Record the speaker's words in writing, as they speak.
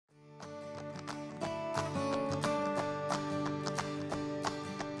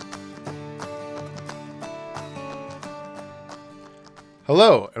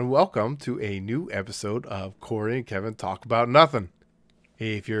Hello, and welcome to a new episode of Corey and Kevin Talk About Nothing.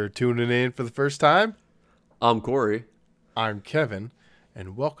 If you're tuning in for the first time, I'm Corey. I'm Kevin,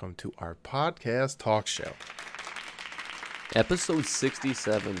 and welcome to our podcast talk show. Episode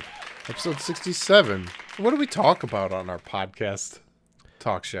 67. Episode 67. What do we talk about on our podcast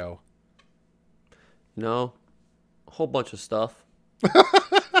talk show? A whole bunch of stuff.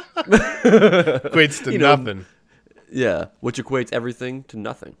 Equates to nothing. Yeah, which equates everything to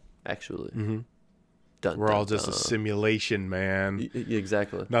nothing, actually. Mm-hmm. We're all just a simulation, man.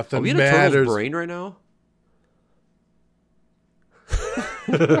 Exactly. Nothing Are we in matters. a turtle's brain right now?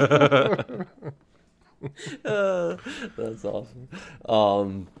 That's awesome.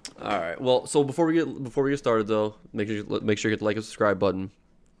 All right. Well, so before we get started though, make sure you hit the like and subscribe button.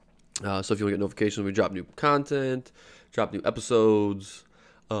 So if you want to get notifications when we drop new content, drop new episodes,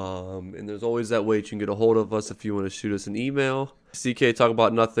 and there's always that way you can get a hold of us if you want to shoot us an email,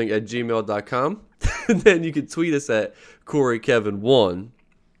 cktalkaboutnothing@gmail.com. And then you can tweet us at CoreyKevin1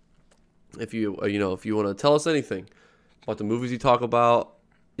 if you want to tell us anything about the movies you talk about,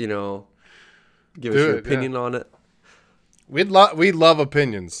 give us your opinion on it. We love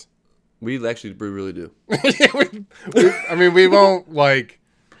opinions. We really do. we won't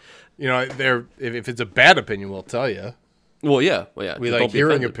if it's a bad opinion, we'll tell you. Well, yeah. We like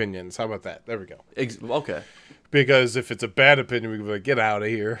hearing opinions. How about that? There we go. Okay. Because if it's a bad opinion, we can be like, get out of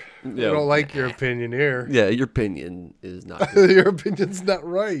here. Yeah. We don't like your opinion here. Yeah, your opinion is not good. Your opinion's not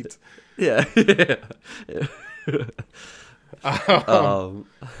right. Yeah.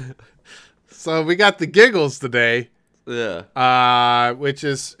 So we got the giggles today. Yeah. Which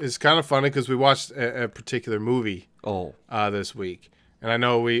is kind of funny because we watched a particular movie this week. And I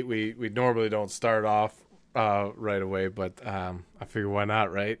know we normally don't start off right away, but I figure why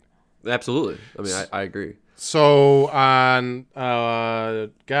not, right? Absolutely. I mean, I agree. So on, I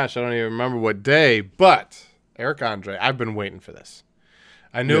don't even remember what day, but Eric Andre, I've been waiting for this.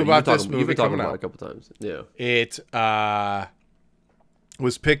 I knew about this movie. You've been talking coming about out it a couple times. Yeah. It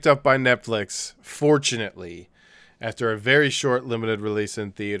was picked up by Netflix, fortunately, after a very short limited release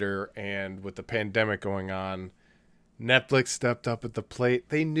in theater, and with the pandemic going on, Netflix stepped up at the plate.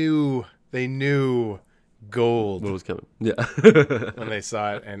 They knew gold. What was coming? Yeah. When they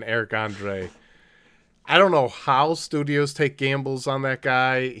saw it, and Eric Andre. I don't know how studios take gambles on that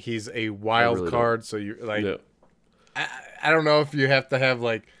guy. He's a wild card, so you're like, yeah. I don't know if you have to have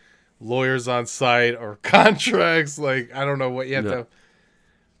like lawyers on site or contracts. Like, I don't know what you have to.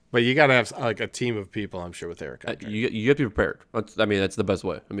 But you got to have like a team of people, I'm sure, with Eric Andre. You have to be prepared. That's the best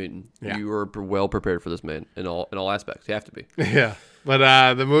way. I mean, you are well prepared for this man in all aspects. You have to be. Yeah.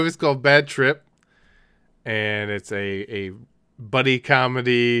 But the movie's called Bad Trip, and it's a buddy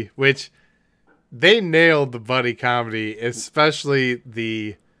comedy, which they nailed the buddy comedy, especially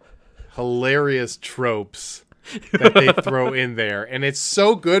the hilarious tropes that they throw in there. And it's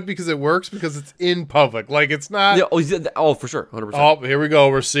so good because it works because it's in public. Like, it's not... Yeah, for sure. 100%. Oh, here we go.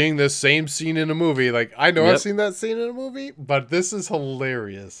 We're seeing this same scene in a movie. Like, I know I've seen that scene in a movie, but this is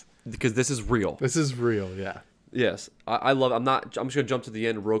hilarious. Because this is real. This is real, yeah. Yes. I love it. I'm just going to jump to the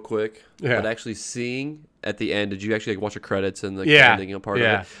end real quick. Yeah. But actually seeing at the end, did you actually watch the credits and the ending part of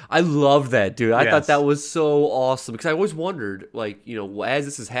it? I love that, dude. I thought that was so awesome because I always wondered, as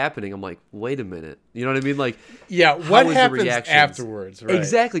this is happening, I'm like, wait a minute. You know what I mean? Like, what happens afterwards? Right?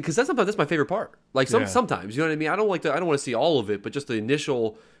 Exactly, because that's my favorite part. Like sometimes, you know what I mean? I don't want to see all of it, but just the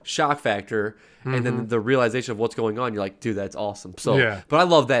initial shock factor and then the realization of what's going on. You're like, dude, that's awesome. So, but I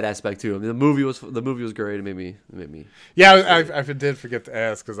love that aspect too. I mean, the movie was great. It made me. Yeah, I did forget to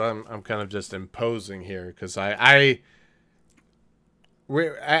ask because I'm kind of just imposing here because I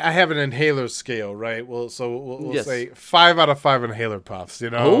have an inhaler scale, right? Well, so we'll say 5 out of 5 inhaler puffs.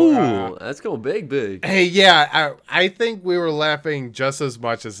 Oh, that's going big. Hey, yeah, I think we were laughing just as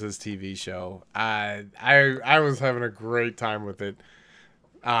much as his TV show. I was having a great time with it.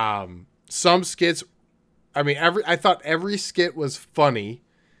 Some skits, I thought every skit was funny,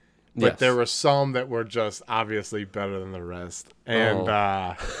 but there were some that were just obviously better than the rest. And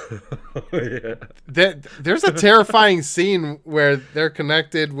there's a terrifying scene where they're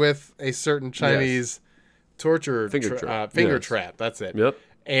connected with a certain Chinese torture finger trap. That's it. Yep.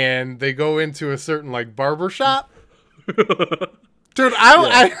 And they go into a certain barber shop. Dude,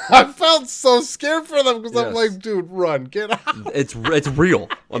 I felt so scared for them because I'm like, dude, run, get out. It's real.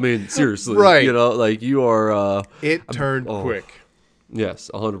 I mean, seriously. Right. You are... it turned quick. Yes,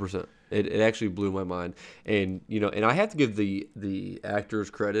 100%. It actually blew my mind. And, and I have to give the actors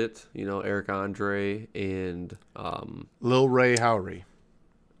credit, Eric Andre and... Lil Ray Howery.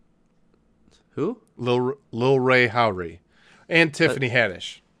 Who? Lil Ray Howery. And Tiffany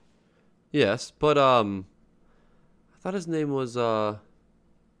Haddish. Yes, but I thought his name was hold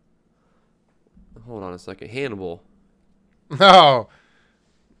on a second, Hannibal. No,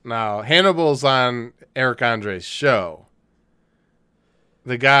 Hannibal's on Eric Andre's show.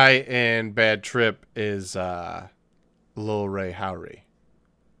 The guy in Bad Trip is Lil Ray Howery.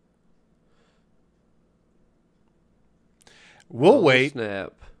 We'll wait.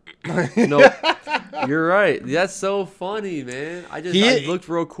 Snap. No, you're right. That's so funny, man. I looked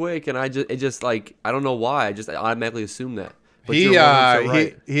real quick and I don't know why. I automatically assumed that. But he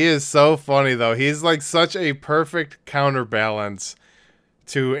is so funny though. He's like such a perfect counterbalance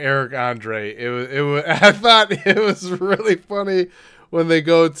to Eric Andre. I thought it was really funny when they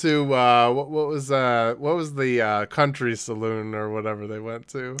go to what was the country saloon or whatever they went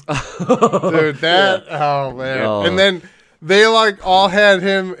to. Dude, that oh man. Oh. And then they like all had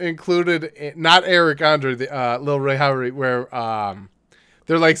him included, not Eric Andre, the Lil Ray Howery, where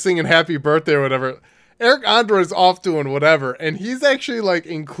they're like singing Happy Birthday or whatever. Eric Andre is off doing whatever, and he's actually like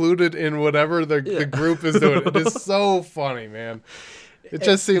included in whatever the group is doing. It is so funny, man. It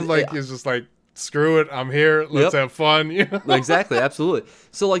just seems like he's just like, screw it, I'm here, let's have fun. You know? Exactly, absolutely.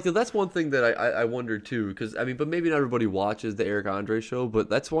 So like that's one thing that I wonder too, because I mean, but maybe not everybody watches the Eric Andre show, but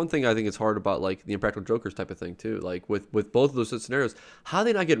that's one thing I think is hard about like the Impractical Jokers type of thing too. Like with both of those scenarios, how are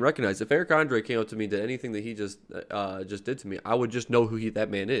they not getting recognized? If Eric Andre came up to me and did anything that he just did to me, I would just know who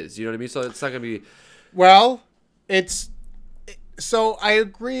that man is. You know what I mean? So it's not gonna be. Well, so I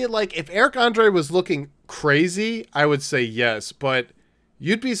agree. Like if Eric Andre was looking crazy, I would say yes, but.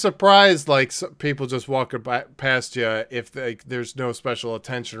 You'd be surprised, like people just walking past you if there's no special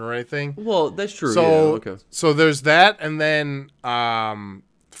attention or anything. Well, that's true. So, so there's that, and then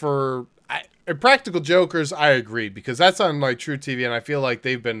for Practical Jokers, I agree because that's on like True TV, and I feel like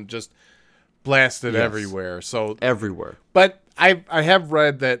they've been just blasted everywhere. So everywhere. But I have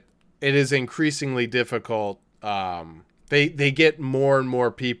read that it is increasingly difficult. They get more and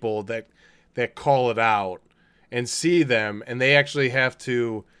more people that call it out. And see them, and they actually have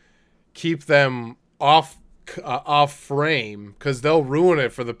to keep them off frame because they'll ruin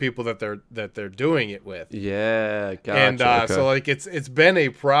it for the people that they're doing it with. Yeah, gotcha. And so like it's been a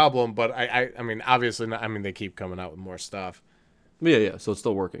problem, but I mean obviously not, I mean they keep coming out with more stuff. Yeah. So it's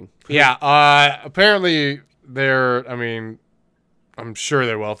still working. Yeah. Apparently they're. I mean, I'm sure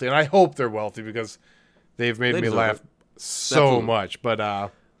they're wealthy, and I hope they're wealthy because they've made me laugh so much.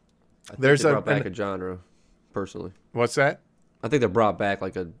 But there's brought back a genre. Personally, what's that? I think they brought back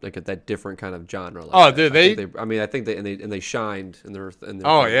like that different kind of genre. Like dude, I think they shined in their.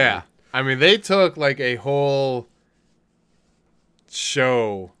 Oh yeah, I mean they took like a whole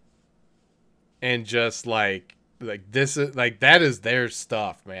show and just like this is like that is their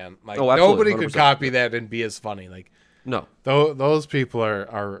stuff, man. Like nobody could copy that and be as funny. Like no, those people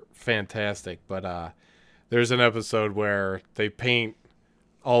are fantastic. But there's an episode where they paint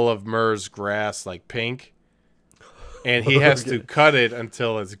all of Murr's grass like pink. And he has to cut it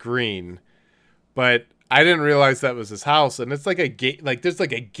until it's green. But I didn't realize that was his house. And it's like a gate. Like there's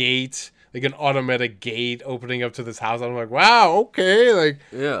like a gate, like an automatic gate opening up to this house. I'm like, wow, okay. Like,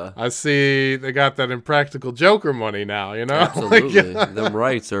 yeah, I see they got that Impractical Joker money now, you know? Absolutely. Them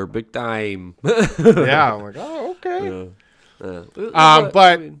rights are big time. Yeah. I'm like, oh, okay.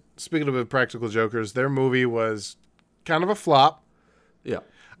 But speaking of Impractical Jokers, their movie was kind of a flop. Yeah.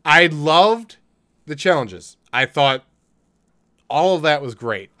 I loved the challenges. I thought all of that was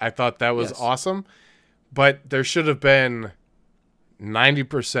great. I thought that was awesome, but there should have been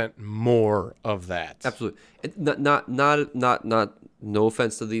 90% more of that. Absolutely. Not. No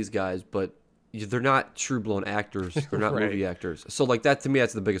offense to these guys, but they're not true blown actors. They're not movie actors. So like that to me,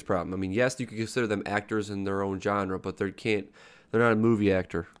 that's the biggest problem. I mean, yes, you could consider them actors in their own genre, but they're not a movie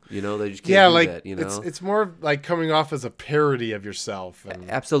actor. You know, they just can't do that. You know, it's more like coming off as a parody of yourself. And,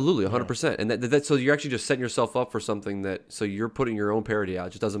 absolutely, 100%. And that so you're actually just setting yourself up for something so you're putting your own parody out. It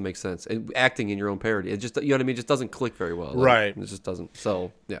just doesn't make sense. And acting in your own parody, it just, you know what I mean? It just doesn't click very well. Right. It just doesn't.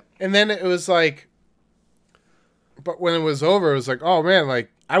 So yeah. And then it was like, but when it was over, it was like, oh man,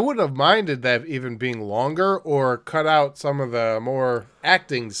 like I wouldn't have minded that even being longer or cut out some of the more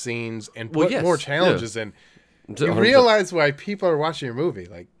acting scenes and put more challenges in. You realize why people are watching your movie.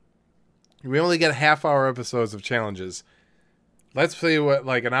 Like, we only get half-hour episodes of challenges. Let's see what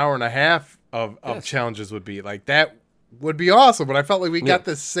like an hour and a half of challenges would be. Like that would be awesome. But I felt like we got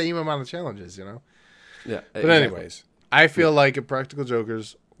the same amount of challenges, you know. Yeah. But anyways, I feel like Impractical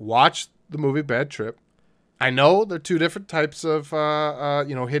Jokers. Watch the movie Bad Trip. I know they're two different types of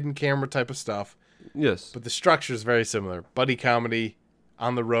hidden camera type of stuff. Yes. But the structure is very similar. Buddy comedy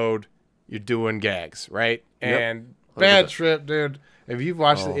on the road. You're doing gags, right? And Bad trip, dude. If you've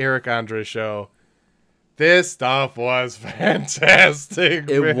watched the Eric Andre show, this stuff was fantastic.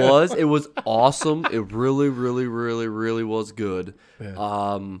 It was awesome. It really, really, really, really was good.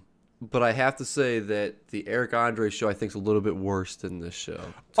 Yeah. But I have to say that the Eric Andre show I think is a little bit worse than this show.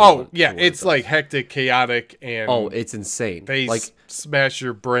 It's like hectic, chaotic, and it's insane. They smash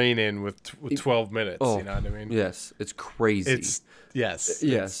your brain in with 12 minutes. You know what I mean? Yes, it's crazy.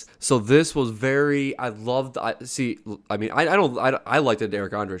 Yes. So this was very. I loved. I liked the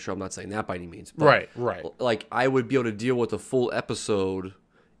Eric Andre show. I'm not saying that by any means. But right. Like I would be able to deal with a full episode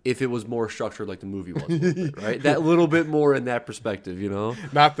if it was more structured like the movie was, right? That little bit more in that perspective, you know?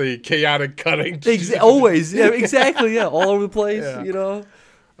 Not the chaotic cutting. Always, yeah, exactly, yeah, all over the place, you know?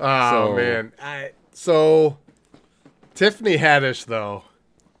 Oh, man. So, Tiffany Haddish, though.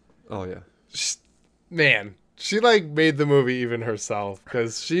 Oh, yeah. She, like, made the movie even herself,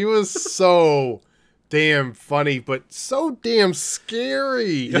 because she was so damn funny, but so damn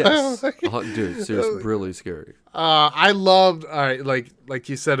scary. Yes. Dude, seriously, really scary. I loved, like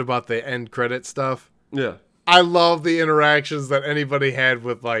you said about the end credit stuff. Yeah. I love the interactions that anybody had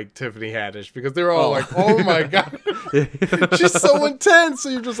with, like, Tiffany Haddish, because they were all like, oh my God, she's so intense. So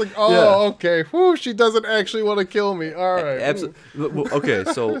you're just like, okay, whew, she doesn't actually want to kill me. All right. Absolutely. Okay,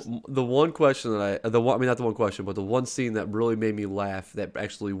 so the one question that not the one question, but the one scene that really made me laugh that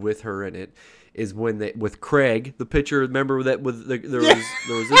actually with her in it is when with Craig, the picture, remember that there was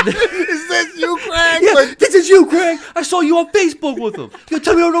is this you, Craig? Yeah, like, this is you, Craig. I saw you on Facebook with him. You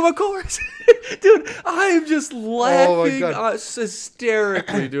tell me I don't know my chorus. Dude, I am just laughing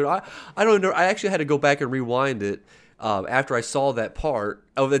hysterically, dude. I don't know. I actually had to go back and rewind it after I saw that part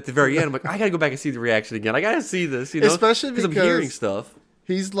at the very end. I'm like, I got to go back and see the reaction again. I got to see this, you know? Especially because I'm hearing stuff.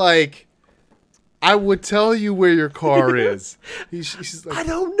 He's like, I would tell you where your car is. She's like, I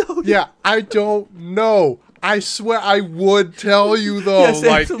don't know. Yeah, I don't know. I swear I would tell you though. Yes,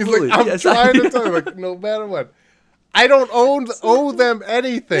 like, he's like, I'm trying to tell you, like, no matter what. I don't owe them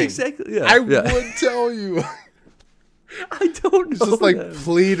anything. Exactly. Yeah. I would tell you. I don't know. It's just like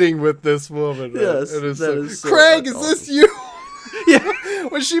pleading with this woman. Yes, it is so Craig, is this you? Yeah.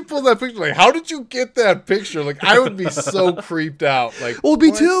 When she pulled that picture, like, how did you get that picture? Like, I would be so creeped out. Like, well,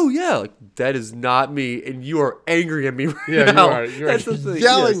 me too. Yeah, like, that is not me, and you are angry at me right now. You're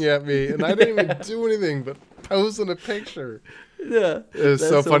yelling at me, and I didn't even do anything but posing a picture. Yeah, it was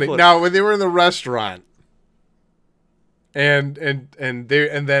so funny. Now, when they were in the restaurant, and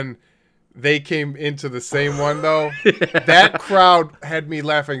then they came into the same one though, that crowd had me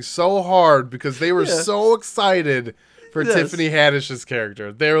laughing so hard because they were so excited for Tiffany Haddish's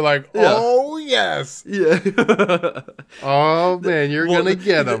character. They were like, oh, yes. Yeah. Oh, man, you're going to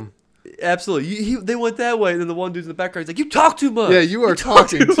get him. Absolutely. They went that way, and then the one dude's in the background, he's like, you talk too much. Yeah, you are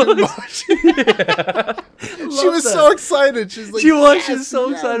talking too much. Yeah. She was so excited. She's like, she's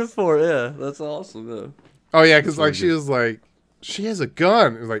so excited for it. Yeah, that's awesome. Yeah. Oh, yeah, because like, she was like, she has a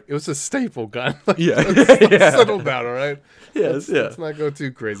gun. It was like, it was a staple gun. Like, let's settle down, all right? Yes, let's not go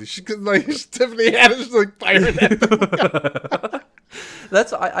too crazy. She could like Tiffany Haddish like firing at them.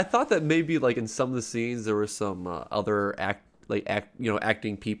 I thought that maybe like in some of the scenes there were some other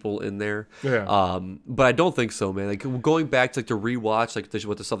acting people in there. Yeah. But I don't think so, man. Like going back to rewatch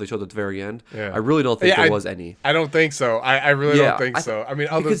what the stuff they showed at the very end. Yeah. I really don't think there was any. I don't think so. I really don't think so. I mean,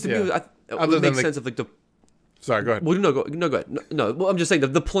 other than makes sense of like the. Sorry, go ahead. Well, no, go ahead. No, well, I'm just saying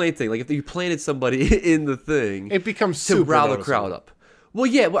the plant thing. Like if you planted somebody in the thing, it becomes to super rile the crowd up. Well,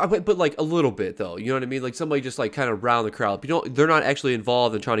 yeah, but like a little bit though. You know what I mean? Like somebody just like kind of round the crowd up. They're not actually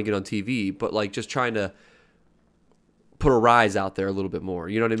involved in trying to get on TV, but like just trying to put a rise out there a little bit more.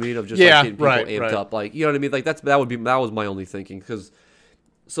 You know what I mean? Of just like getting people amped up. Like you know what I mean? Like that was my only thinking because.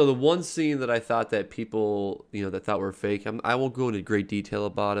 So the one scene that I thought that people that thought were fake, I won't go into great detail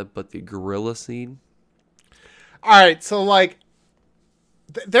about it, but the gorilla scene. All right, so like,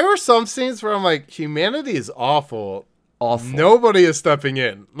 there were some scenes where I'm like, humanity is awful. Awful. Nobody is stepping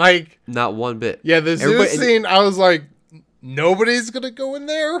in. Like, not one bit. Yeah, the zoo scene, I was like, nobody's gonna go in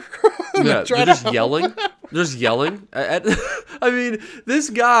there. Yeah, they're just yelling. They're just yelling. I mean,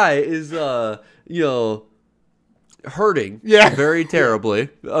 this guy is, hurting. Very terribly.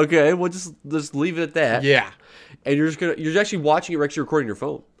 Okay, we'll just leave it at that. Yeah. And you're actually watching it. You're actually recording your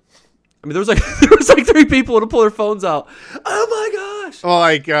phone. I mean, there was like 3 people to pull their phones out. Oh my gosh! Well,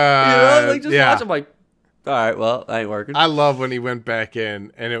 like, watch. I'm like, all right, well, that ain't working. I love when he went back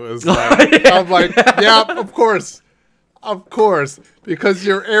in, and it was like, I'm like, yeah, of course, because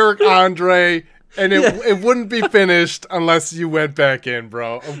you're Eric Andre, and it wouldn't be finished unless you went back in,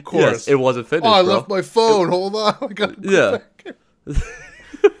 bro. Of course, yes, it wasn't finished. Oh, I left my phone. Hold on, I gotta go back in.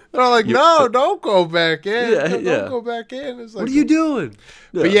 They're like, no, don't go back in. Yeah, don't go back in. It's like, what are you doing?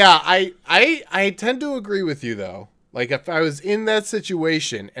 Yeah. But yeah, I tend to agree with you though. Like if I was in that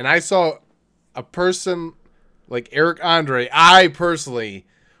situation and I saw a person like Eric Andre, I personally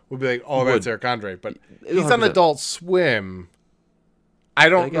would be like, oh, that's Eric Andre. But he's 100%. On Adult Swim. I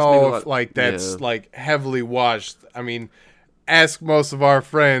don't know if like that's like heavily watched. I mean, ask most of our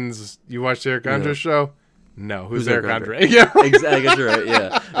friends. You watch the Eric Andre show? No, who's Eric Andre? Yeah, exactly. I guess you're right.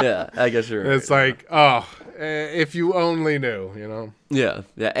 Yeah, I guess you're right. It's like, if you only knew, you know. Yeah.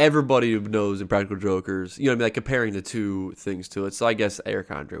 Everybody knows Impractical Jokers. You know what I mean? Like comparing the two things to it. So I guess Eric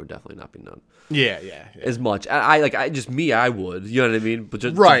Andre would definitely not be known. Yeah. As much. I would. You know what I mean? But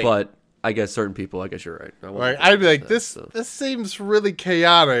right. But I guess certain people. I guess you're right. Right. I'd be like, this seems really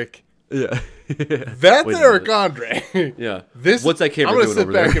chaotic. Yeah. That's Eric Andre. Yeah. What's that camera doing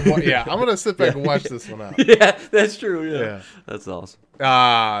over there? I'm gonna sit back and watch this one out. Yeah, that's true. Yeah. That's awesome.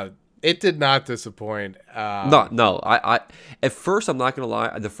 It did not disappoint. No. I at first, I'm not gonna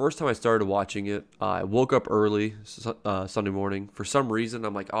lie. The first time I started watching it, I woke up early Sunday morning. For some reason,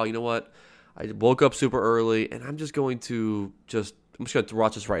 I'm like, oh, you know what? I woke up super early, and I'm just going to I'm just gonna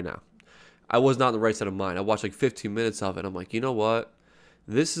watch this right now. I was not in the right state of mind. I watched like 15 minutes of it. And I'm like, you know what?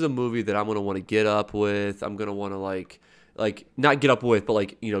 This is a movie that I'm going to want to get up with. I'm going to want to like not get up with, but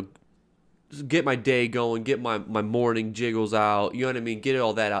like, you know, get my day going, get my morning jiggles out, you know what I mean? Get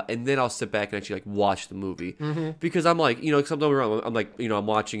all that out. And then I'll sit back and actually like watch the movie. Mm-hmm. Because I'm like, you know, something wrong. I'm like, you know, I'm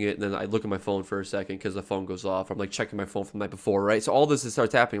watching it and then I look at my phone for a second because the phone goes off. I'm like checking my phone from the night before, right? So all this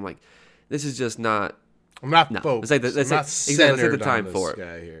starts happening. I'm like, this is just not. I'm not focused. It's like the time for it.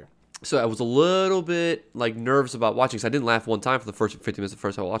 Guy here. So I was a little bit like nervous about watching because I didn't laugh one time for the first 15 minutes the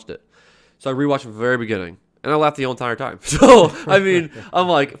first time I watched it. So I rewatched it from the very beginning, and I laughed the whole entire time. So, I mean, I'm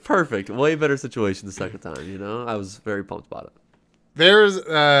like, perfect. Way better situation the second time, you know? I was very pumped about it. There's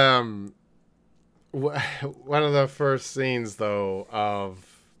one of the first scenes, though, of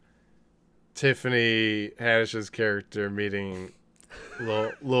Tiffany Haddish's character meeting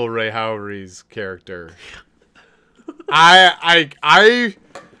Lil Ray Howery's character.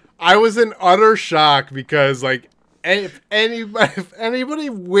 I was in utter shock because, like, if anybody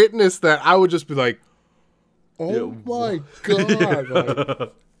witnessed that, I would just be like, "Oh my god,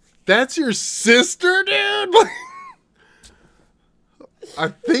 like, that's your sister, dude!" Like, I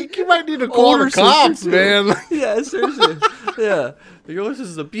think you might need to call the cops, man. Like, yeah, seriously. Yeah, your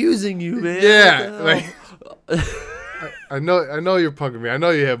sister's abusing you, man. Yeah, like, I know you're punking me. I know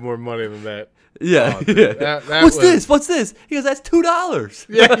you have more money than that. Yeah. What's this? He goes, that's $2.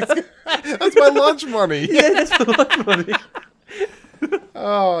 Yeah, that's my lunch money. Yeah, that's my lunch money.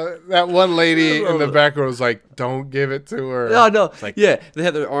 Oh, that one lady in the back row was like, "Don't give it to her." Oh, no. Like, yeah, they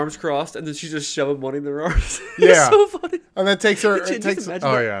have their arms crossed, and then she's just shoving money in their arms. Yeah, it's so funny. And then takes her. It takes like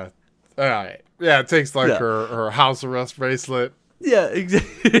her house arrest bracelet. Yeah,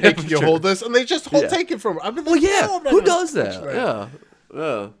 exactly. Hey, can you hold this? And they just take it from her. I mean, like, who does that?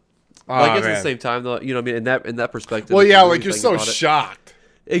 Yeah. I guess at the same time, though, you know what I mean? In that perspective. Well, yeah, like you're so shocked.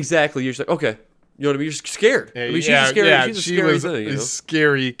 Exactly. You're just like, okay. You know what I mean? You're just scared. I mean, she's a scary, she's a scary thing. You know?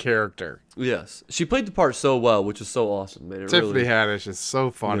 Scary character. Yes. She played the part so well, which is so awesome, man. Tiffany Haddish is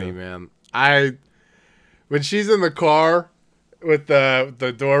so funny, man. When she's in the car with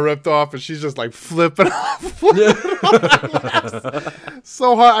the door ripped off and she's just like flipping off.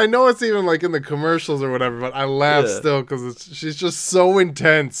 So hard. I know it's even like in the commercials or whatever, but I laugh still because she's just so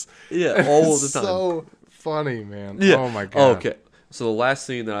intense. Yeah, all the time. So funny, man. Yeah. Oh my god. Okay. So the last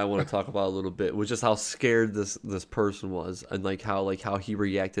scene that I want to talk about a little bit was just how scared this person was and like how he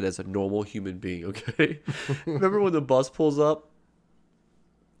reacted as a normal human being, okay? Remember when the bus pulls up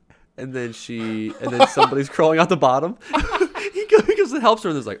and then somebody's crawling out the bottom? He goes and helps her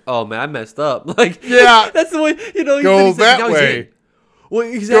and is like, "Oh man, I messed up." Like, yeah, that's the way, you know, go that way. Well,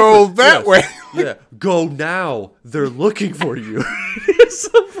 exactly. Go that way. Yeah. Go now. They're looking for you. It's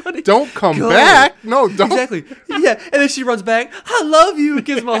so funny. Don't come back. No, don't. Exactly. Yeah. And then she runs back. I love you.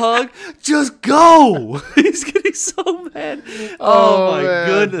 Gives him a hug. Just go. He's getting so mad. Oh my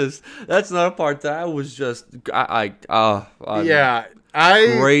goodness. That's another part that I was just, great.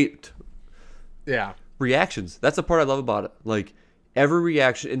 Yeah. Reactions. That's the part I love about it. Like every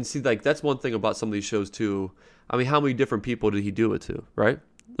reaction. And see, like that's one thing about some of these shows too. I mean, how many different people did he do it to, right?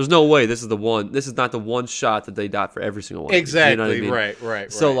 There's no way this is not the one shot that they got for every single one. Exactly, you know what I mean?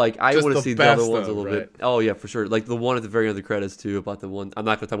 Right. So, like, I want to see the other ones a little bit. Oh, yeah, for sure. Like, the one at the very end of the credits, too, about the one. I'm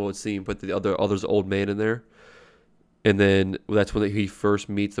not going to talk about what scene, but there's an old man in there. And then that's when he first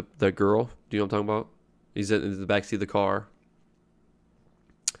meets the girl. Do you know what I'm talking about? He's in the backseat of the car.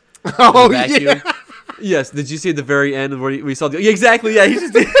 Oh, yeah. Yes. Did you see at the very end where we saw exactly. Yeah.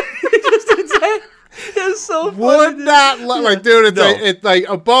 He's just. so funny, would not like, dude. It's like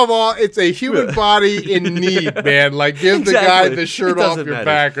above all, it's a human body in need, man. Like, give the guy the shirt off your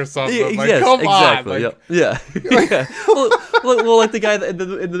back or something. Like, come on, like, yeah. Well, like the guy in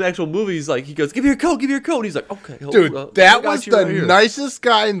the actual movie, he's like, he goes, "Give me your coat, give me your coat." And he's like, "Okay, dude, that was the nicest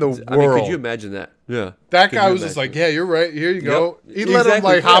guy in the world." I mean, could you imagine that? Yeah, that guy was just like, "Yeah, you're right. Here you go." He let him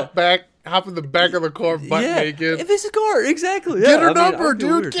like hop in the back of the car, butt naked. If it's a car, exactly. Get her number,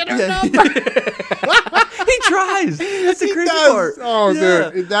 dude. Get her number. He tries. That's the crazy part. Oh,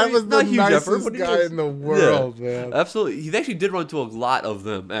 dude, that was the nicest guy in the world, man. Absolutely. He actually did run into a lot of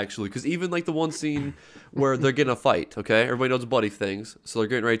them, actually, because even like the one scene where they're getting a fight. Okay, everybody knows buddy things, so they're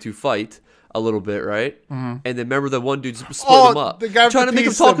getting ready to fight a little bit, right? Mm-hmm. And then remember that one dude split them up, the guy trying to make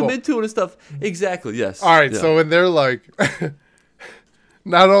him talk him into it and stuff. Exactly. Yes. All right. So when they're like.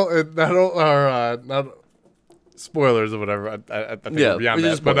 Not spoilers or whatever. I think we're beyond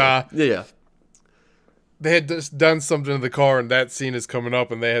that. But they had just done something to the car, and that scene is coming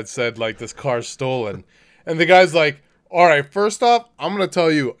up, and they had said like this car's stolen, and the guy's like, "All right, first off, I'm gonna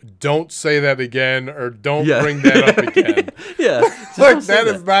tell you, don't say that again, or don't bring that up again." Like that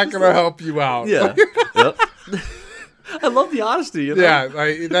is not gonna help you out. Yeah. I love the honesty. You know? Yeah,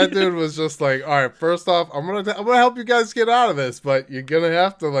 like, that dude was just like, all right, first off, I'm gonna help you guys get out of this, but you're gonna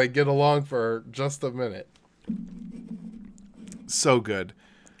have to like get along for just a minute. So good.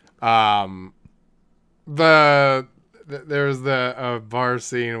 There's the bar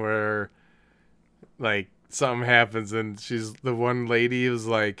scene where like something happens, and the one lady was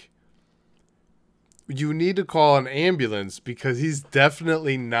like, "You need to call an ambulance because he's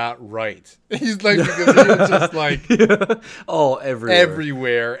definitely not right." He's like, because he was just like,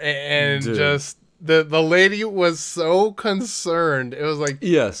 everywhere, and dude. Just the lady was so concerned. It was like,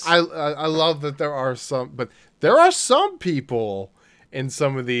 yes, I love that there are some people in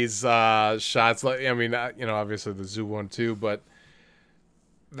some of these shots. Like, I mean, obviously the zoo one too, but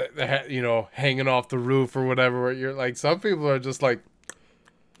hanging off the roof or whatever. Where you're like, some people are just like.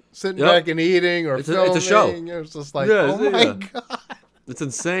 Sitting back and eating or filming. It's a show. It's just like, oh my God. It's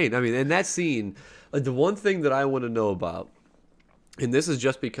insane. I mean, in that scene, like the one thing that I want to know about, and this is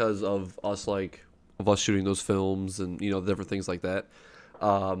just because of us shooting those films and, different things like that.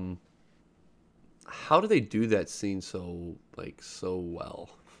 How do they do that scene so well?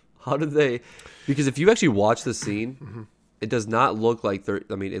 How did they, because if you actually watch the scene, mm-hmm. It does not look like it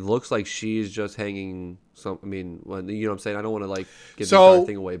looks like she's just hanging you know what I'm saying? I don't want to like give the entire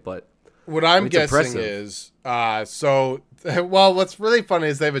thing away, but what I'm guessing is, what's really funny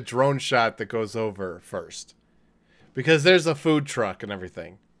is they have a drone shot that goes over first because there's a food truck and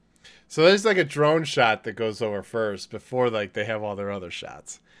everything. So there's like a drone shot that goes over first before like they have all their other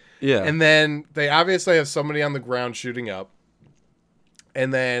shots. Yeah. And then they obviously have somebody on the ground shooting up.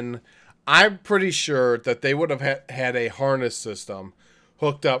 And then I'm pretty sure that they would have had a harness system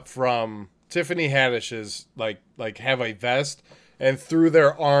hooked up from Tiffany Haddish's, like have a vest and through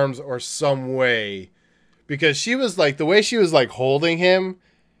their arms or some way, because she was like, the way she was like holding him,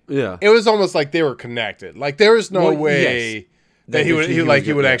 it was almost like they were connected. Like there was no way that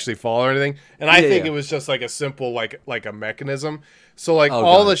he would actually fall or anything. And I think it was just like a simple like a mechanism. So like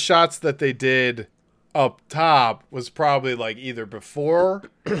all the shots that they did up top was probably like either before.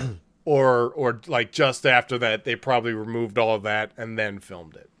 Or like just after that, they probably removed all of that and then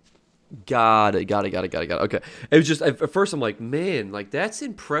filmed it. Got it. Okay. It was just, at first I'm like, man, like that's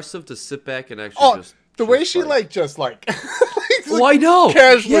impressive to sit back and actually the way she like just like, I know.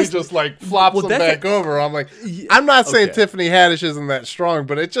 Casually just like flops them back over. I'm like, I'm not saying Tiffany Haddish isn't that strong,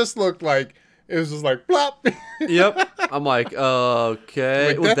 but it just looked like, it was just like, plop. Yep. I'm like,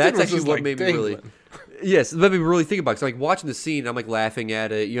 okay. Well, that's actually what made me really... Yes, it made me really think about it. So, like, watching the scene, I'm, like, laughing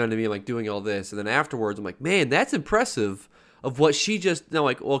at it, you know what I mean? Like, doing all this. And then afterwards, I'm like, man, that's impressive of what she just... Now,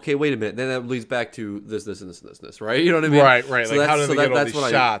 like, well, okay, wait a minute. Then that leads back to this, right? You know what I mean? Right. So like, how do they get all these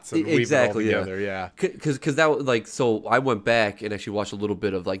shots and weave it all together? Yeah. Because that was, like... So, I went back and actually watched a little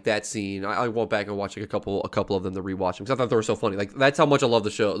bit of, like, that scene. I went back and watched, like, a couple of them to rewatch them. Because I thought they were so funny. Like, that's how much I love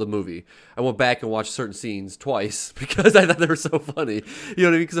the movie. I went back and watched certain scenes twice because I thought they were so funny. You know what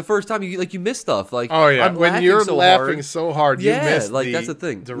I mean? Because the first time, you miss stuff. Like, oh, yeah. When you're laughing so hard, you miss that's the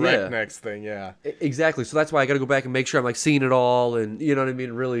thing. Direct next thing, yeah. Exactly. So, that's why I got to go back and make sure I'm, like, seeing it all and... You know what I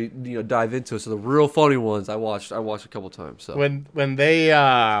mean? Really, dive into it. So the real funny ones I watched a couple times. So when they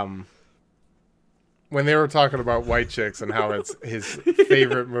were talking about White Chicks and how it's his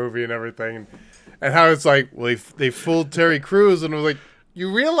favorite movie and everything, and how it's like, well, they fooled Terry Crews, and I was like, you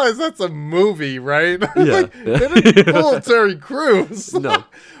realize that's a movie, right? Yeah. They didn't fool Terry Crews. No.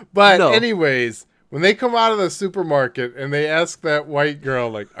 But anyways, when they come out of the supermarket and they ask that white girl,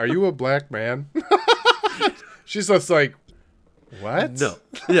 like, "Are you a black man?" She's just like, what? No.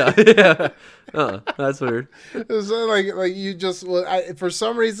 Yeah. Yeah. That's weird. It's like you just for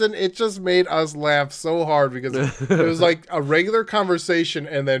some reason it just made us laugh so hard because it was like a regular conversation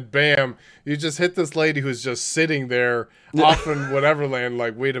and then bam, you just hit this lady who's just sitting there off in whatever land.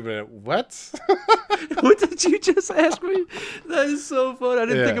 Like, wait a minute, what? What did you just ask me? That is so fun. I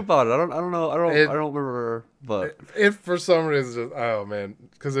didn't think about it. I don't know. I don't remember. But it for some reason just, oh man,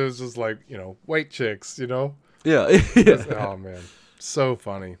 because it was just like, white chicks, Yeah. Oh man, so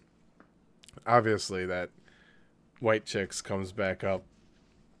funny. Obviously, that white chicks comes back up.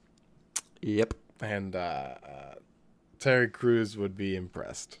 Yep. And Terry Crews would be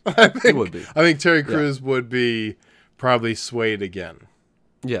impressed. He would be. I think Terry Crews would be probably swayed again.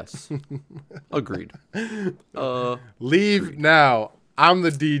 Yes. Agreed. Leave now. I'm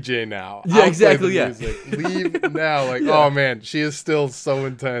the DJ now. Yeah, exactly. Yeah. Leave now. Like, oh man, she is still so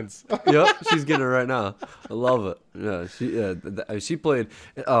intense. Yep, she's getting it right now. I love it. Yeah, she played.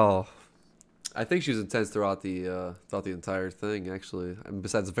 Oh, I think she was intense throughout the entire thing. Actually,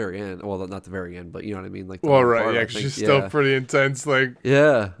 besides the very end. Well, not the very end, but you know what I mean. Like, well, right? Yeah, she's still pretty intense. Like,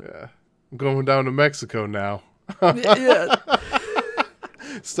 yeah. I'm going down to Mexico now. Yeah.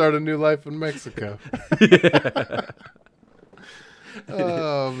 Start a new life in Mexico. Yeah.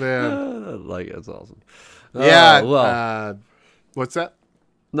 Oh man, like it's awesome. Yeah. Well, what's that?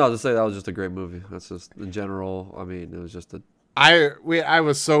 No, to say that was just a great movie. That's just in general. I mean, it was just a. I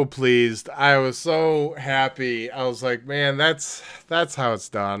was so pleased. I was so happy. I was like, man, that's how it's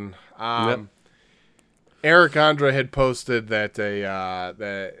done. Yep. Eric Andre had posted that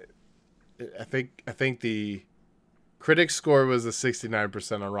that I think the critic score was a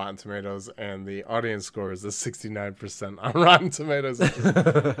 69% on Rotten Tomatoes, and the audience score was a 69% on Rotten Tomatoes.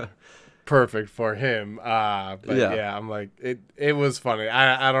 Perfect for him. But yeah, I'm like, it was funny.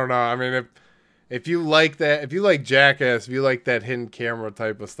 I don't know. I mean, if you like that, if you like Jackass, if you like that hidden camera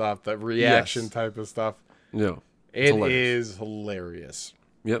type of stuff, that reaction type of stuff, it is hilarious.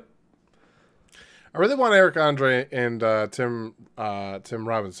 Yep. I really want Eric Andre and Tim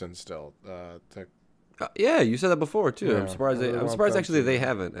Robinson still to. Yeah, you said that before too. Yeah, I'm surprised actually they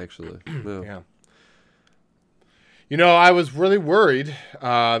haven't actually. Yeah. I was really worried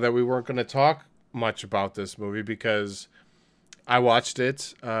that we weren't going to talk much about this movie because I watched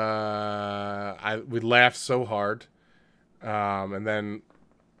it. We laughed so hard, and then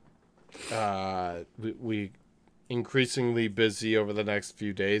we increasingly busy over the next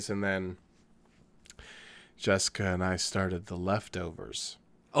few days, and then Jessica and I started The Leftovers.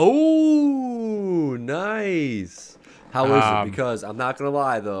 Oh, nice. How is it? Because I'm not gonna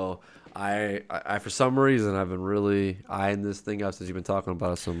lie though, I for some reason I've been really eyeing this thing up since you've been talking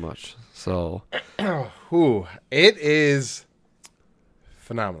about it so much. So, it is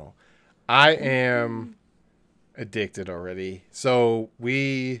phenomenal. I am addicted already. So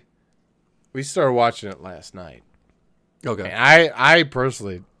we started watching it last night. Okay. And I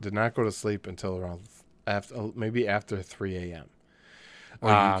personally did not go to sleep until around after 3 a.m.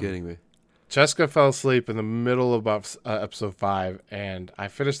 Are you kidding me? Jessica fell asleep in the middle of episode 5, and I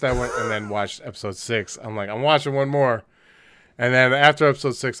finished that one and then watched episode 6. I'm like, I'm watching one more. And then after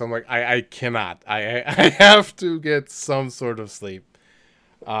episode 6, I'm like, I cannot. I have to get some sort of sleep.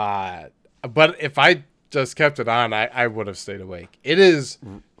 But if I just kept it on, I would have stayed awake. It is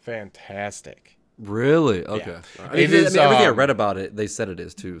fantastic. Really? Okay. Yeah. I mean, everything I read about it, they said it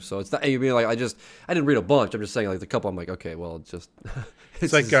is too. So it's not. You mean like I didn't read a bunch. I'm just saying like the couple. I'm like, okay, well, just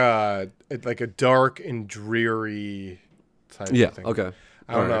it's like a dark and dreary type of thing. Okay.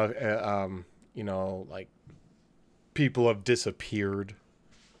 I don't know. Like people have disappeared.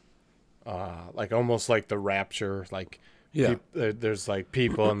 Like almost like the Rapture. Like there's like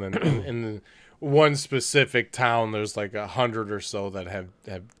people, and then in one specific town, there's like 100 or so that have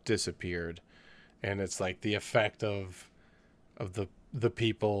disappeared. And it's like the effect of the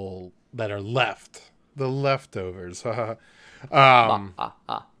people that are left, the leftovers.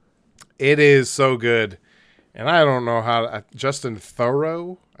 It is so good, and I don't know how Justin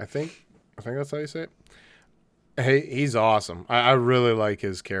Theroux, I think that's how you say it. Hey, he's awesome. I really like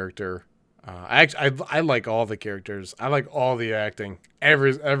his character. I like all the characters. I like all the acting.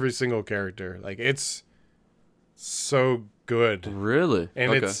 Every single character. Like it's so good. Really,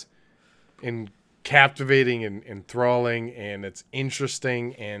 and it's captivating and enthralling, and it's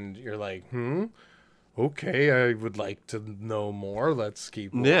interesting, and you're like, okay, I would like to know more. Let's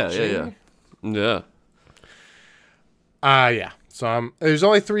keep watching. Yeah. So there's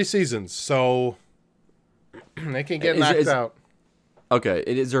only 3 seasons, so they can get knocked out. Okay,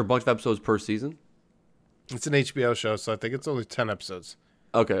 is there a bunch of episodes per season? It's an HBO show, so I think it's only 10 episodes.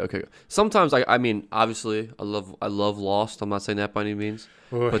 Okay. Sometimes I mean, obviously, I love Lost. I'm not saying that by any means,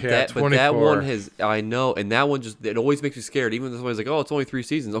 but yeah, that one has, I know, and that one just, it always makes me scared. Even if somebody's like, oh, it's only 3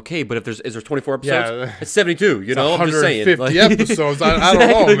 seasons. Okay, but if there's 24 episodes, Yeah, it's 72. You know, I'm just saying, 150 like, episodes. I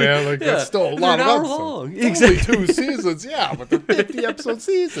don't know, man. Like that's still a lot of hour episodes. long. It's Exactly. only 2 seasons, yeah, but they're 50 episode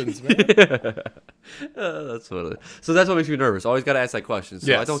seasons, man. That's funny. So that's what makes me nervous. Always got to ask that question.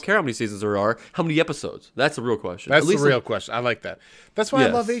 So I Yes. don't care how many seasons there are. How many episodes? That's the real question. That's At the least real question. I like that. That's why I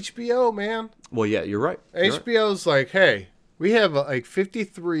Yes. love HBO, man. Well, yeah, you're right. You're right. HBO's like, hey, we have like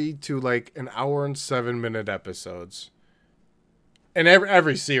 53 to like an hour and 7-minute episodes. And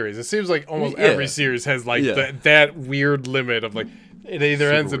every series, it seems like almost every series has like that weird limit of like it either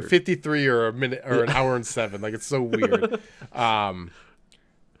Super ends in weird. 53 or a minute or an hour and 7. Like it's so weird.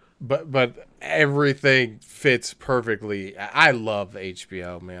 But everything fits perfectly. I love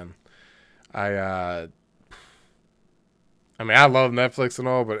HBO, man. I mean, I love Netflix and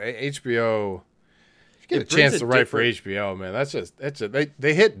all, but HBO, if you get a chance to write for HBO, man, that's just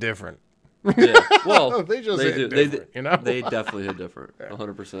they hit different. Yeah. Well, they just hit do. different, you know? They definitely hit different.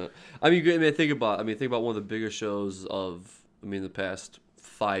 100%. I mean, think about one of the biggest shows of, the past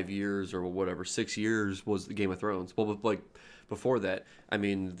 5 years or whatever, 6 years was the Game of Thrones. Well, like before that,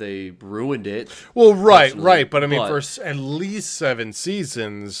 they ruined it. Well, right, but for at least 7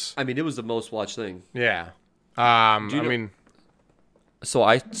 seasons. It was the most watched thing. Yeah. So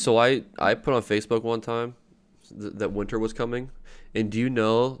I put on Facebook one time that winter was coming, and do you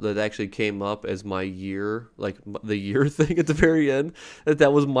know that actually came up as my year, like the year thing at the very end?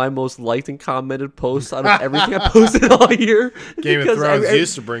 That was my most liked and commented post out of everything I posted all year. Game of Thrones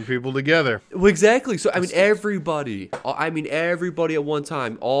used to bring people together. Well, exactly. So everybody at one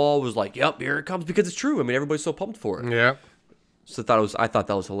time all was like, "Yep, here it comes," because it's true. Everybody's so pumped for it. Yeah. So I thought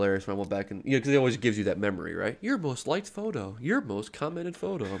that was hilarious when I went back and because it always gives you that memory, right? Your most liked photo, your most commented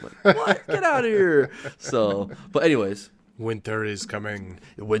photo. I'm like, what? Get out of here! So, but anyways, winter is coming.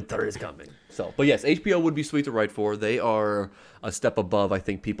 Winter is coming. So, but yes, HBO would be sweet to write for. They are a step above, I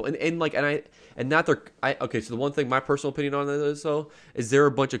think, people. So the one thing, my personal opinion on that is there are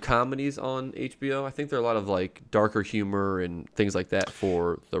a bunch of comedies on HBO. I think there are a lot of like darker humor and things like that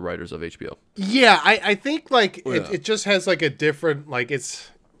for the writers of HBO. Yeah, I think like it just has like a different like they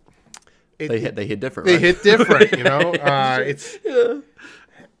hit different. They right? hit different, you know.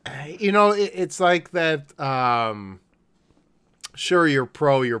 It's like that. Sure, you're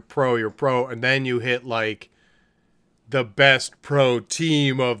pro, and then you hit like the best pro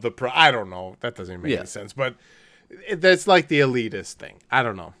team of the pro. I don't know. That doesn't make any sense, but that's like the elitist thing. I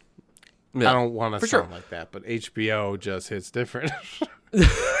don't know. Yeah, I don't want to sound like that, but HBO just hits different.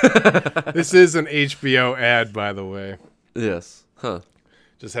 This is an HBO ad, by the way. Yes. Huh.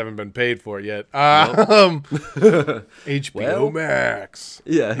 Just haven't been paid for it yet. HBO Max.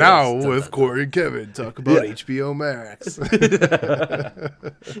 Yeah. Now with Corey and Kevin talk about HBO Max.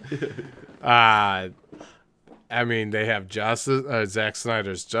 They have Zack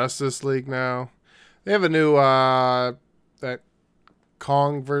Snyder's Justice League now. They have a new that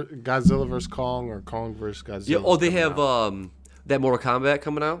Godzilla vs Kong or Kong vs Godzilla. Yeah. Oh, they have that Mortal Kombat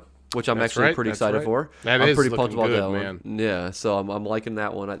coming out, which I'm actually pretty excited for. I'm pretty pumped about that one. Yeah, so I'm liking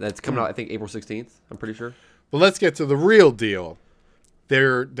that one. That's coming out, I think, April 16th. I'm pretty sure. But let's get to the real deal.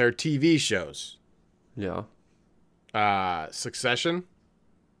 Their TV shows. Yeah. Succession.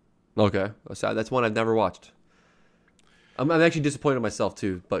 Okay, that's one I've never watched. I'm actually disappointed in myself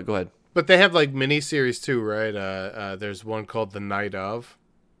too. But go ahead. But they have like miniseries too, right? There's one called The Night of.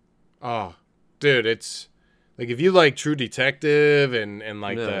 Oh, dude, it's. Like if you like True Detective and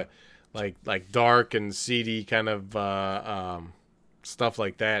like the like dark and seedy kind of stuff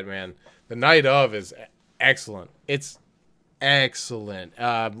like that, man, The Night of is excellent. It's excellent.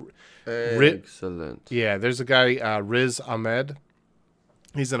 Excellent. Yeah, there's a guy Riz Ahmed.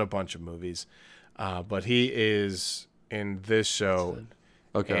 He's in a bunch of movies, but he is in this show. Excellent.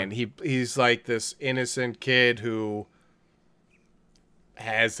 Okay, and he's like this innocent kid who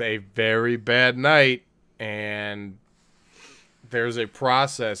has a very bad night. And there's a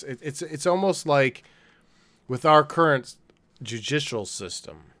process. It's almost like with our current judicial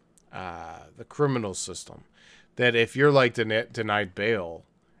system, the criminal system, that if you're like denied bail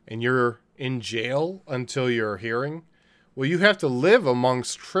and you're in jail until your hearing, well, you have to live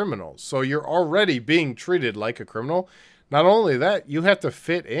amongst criminals. So you're already being treated like a criminal. Not only that, you have to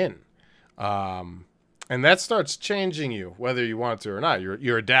fit in. And that starts changing you, whether you want to or not.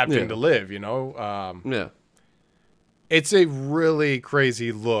 You're adapting to live, you know? It's a really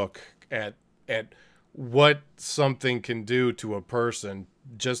crazy look at what something can do to a person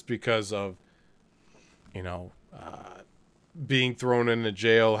just because of, being thrown into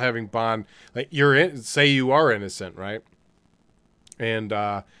jail, having bond. Like say you are innocent, right? And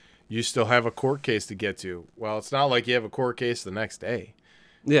you still have a court case to get to. Well, it's not like you have a court case the next day.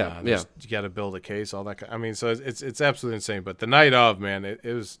 Yeah. You got to build a case, all that. I mean, so it's absolutely insane. But the night of, man, it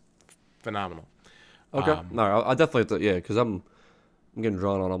was phenomenal. Okay. No, I'll definitely have to, because I'm getting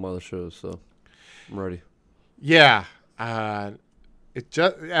drawn on all my other shows, so I'm ready. Yeah. That's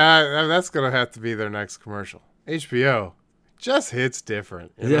gonna have to be their next commercial. HBO just hits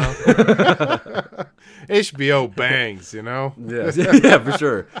different, you know. HBO bangs, you know. Yeah, for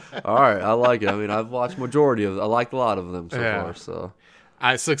sure. All right, I like it. I mean, I've watched majority of. I liked a lot of them so far. So,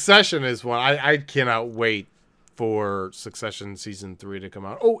 Succession is one I cannot wait for Succession season 3 to come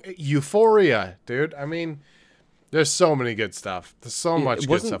out. Oh, Euphoria, dude. I mean, there's so many good stuff. There's so much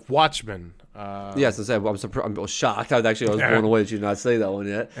good stuff. Watchmen. Yes, I'm surprised. I'm shocked. I was blown away that you did not say that one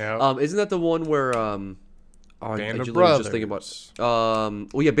yet. Yeah. Isn't that the one where Band of Brothers? Just thinking about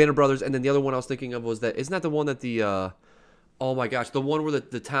Band of Brothers, and then the other one I was thinking of was that isn't that the one that the oh my gosh, the one where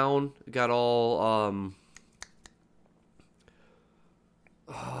the town got all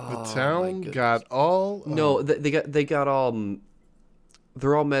the town got all no, they got all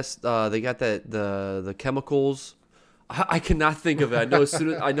they're all messed. They got the chemicals. I cannot think of it. I know as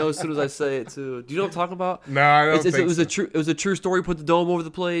soon as I say it too. Do you know what I'm talking about? No, I don't think it was It was a true story. Put the dome over the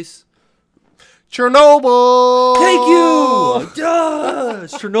place. Chernobyl. Thank you.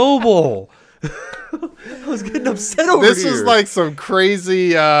 Yes, Chernobyl. I was getting upset over this here. This is like some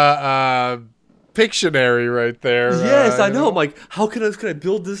crazy Pictionary right there. Yes, I know. I'm like, how can I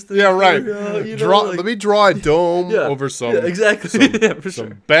build this thing? Yeah, right. Let me draw a dome over some exactly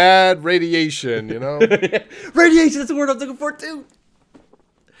some bad radiation. You know, radiation. That's the word I'm looking for too.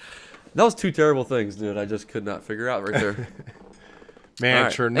 That was two terrible things, dude. I just could not figure out right there. Man,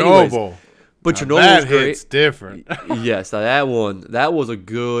 right. Chernobyl. Anyways, but Chernobyl was great. Hits different. Yes, that was a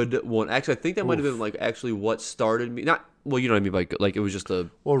good one. Actually, I think that might have been like actually what started me. Not. Well, you know what I mean by like it was just a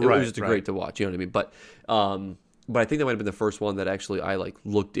great to watch. You know what I mean, but I think that might have been the first one that actually I like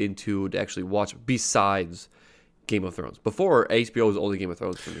looked into to actually watch besides Game of Thrones. Before HBO was only Game of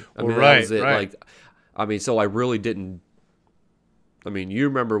Thrones for me. I mean, that was it. Like, I mean, so I really didn't. I mean, you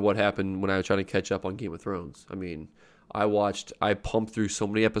remember what happened when I was trying to catch up on Game of Thrones. I mean, I pumped through so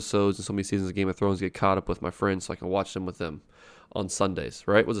many episodes and so many seasons of Game of Thrones to get caught up with my friends so I can watch them with them on Sundays.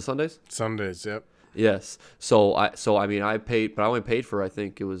 Right? Was it Sundays? Sundays. Yep. Yes. So I mean I paid, but I only paid for I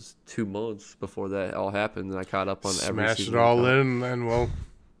think it was 2 months before that all happened, and I caught up on every season. Smashed it all in, and well,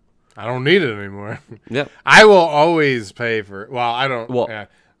 I don't need it anymore. Yeah. I will always pay for. Well, I don't. Well,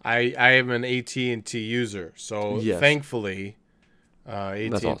 I am an AT&T user, so thankfully,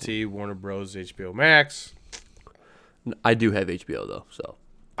 AT&T, awesome. Warner Bros, HBO Max. I do have HBO though, so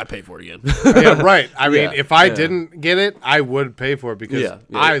I pay for it again. Yeah, right. I mean, if I didn't get it, I would pay for it because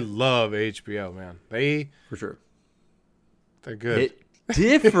I love HBO, man. For sure. They're good.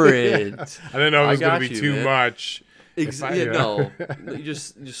 Different. I didn't know it was going to be too much. No. You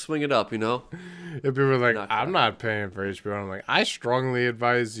just swing it up, you know? If people are like, I'm not paying for HBO, I'm like, I strongly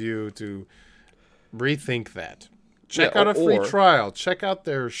advise you to rethink that. Check out a free trial. Check out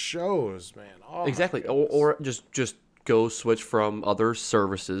their shows, man. Oh, exactly. Or just go switch from other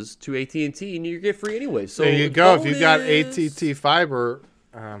services to AT&T and you get free anyway. So there you go. If you got AT&T fiber,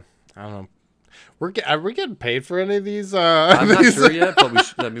 I don't know. Are we getting paid for any of these? I'm not sure yet, but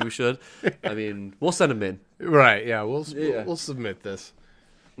we should. I mean, we'll send them in. Right? Yeah, we'll submit this.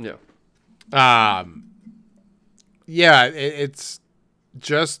 Yeah. Yeah. It's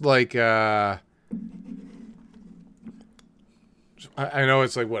just like I know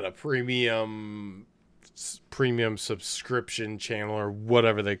it's like what a premium subscription channel or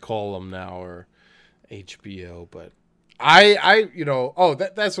whatever they call them now, or HBO, but I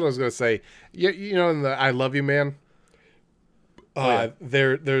that's what I was gonna say. You know, in the I Love You Man,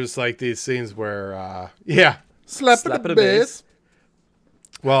 there's like these scenes where slap in the base.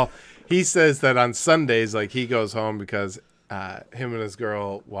 Well, he says that on Sundays, like he goes home because him and his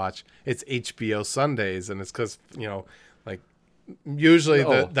girl watch it's HBO Sundays, and it's because like usually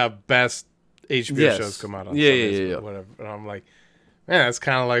the best HBO shows come out on Sundays, whatever. And I'm like, man, that's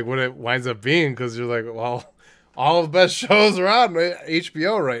kind of like what it winds up being, because you're like, well, all the best shows are on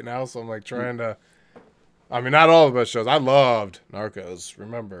HBO right now, so I'm like trying to. I mean, not all the best shows. I loved Narcos.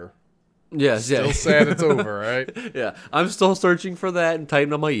 Remember? Yes. Still sad it's over, right? Yeah, I'm still searching for that and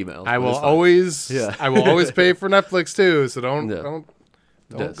typing on my email. I will always pay for Netflix too. So don't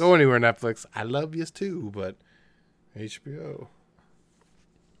go anywhere, Netflix. I love you too, but HBO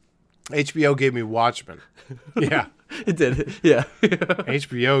gave me Watchmen. Yeah. It did. Yeah.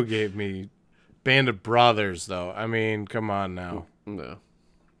 HBO gave me Band of Brothers, though. I mean, come on now. No.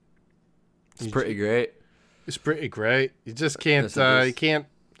 It's pretty great. It's pretty great. You just can't. You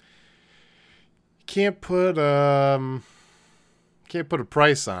can't put a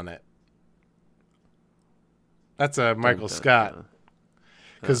price on it. That's a Michael Scott.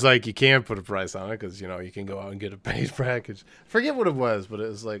 Because you can put a price on it because you can go out and get a paid package. I forget what it was, but it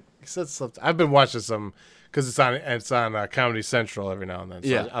was like he said something. I've been watching some because it's on Comedy Central every now and then.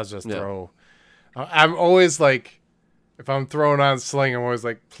 So I'll just throw. I'm always like, if I'm throwing on Sling, I'm always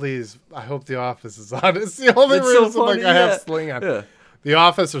like, please, I hope The Office is on. It's the only reason so I have Sling on. Yeah. The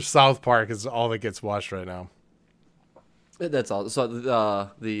Office or South Park is all that gets watched right now. That's all. So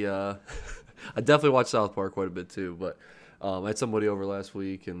I definitely watch South Park quite a bit too, but. I had somebody over last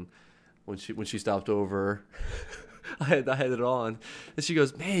week, and when she stopped over, I had it on, and she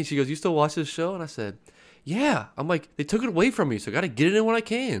goes, you still watch this show? And I said, yeah. I'm like, they took it away from me, so I got to get it in when I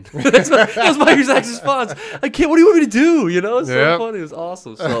can. That was my exact response. I can't. What do you want me to do? It's so funny. It was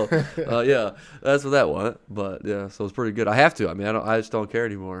awesome. So that's what that was. But yeah, so it's pretty good. I have to. I mean, I just don't care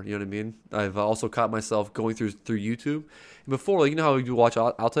anymore. You know what I mean? I've also caught myself going through YouTube. And before, how you watch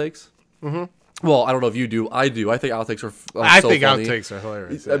outtakes? Mm-hmm. Well, I don't know if you do. I do. I think outtakes are I think funny. Outtakes are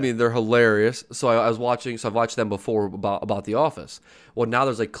hilarious. Yeah. I mean, they're hilarious. So I've watched them before about The Office. Well, now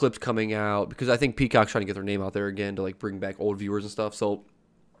there's clips coming out because I think Peacock's trying to get their name out there again to bring back old viewers and stuff. So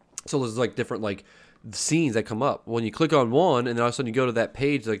there's different scenes that come up when you click on one, and then all of a sudden you go to that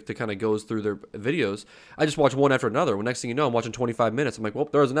page that kind of goes through their videos. I just watch one after another. Well, next thing you know, I'm watching 25 minutes. I'm like, well,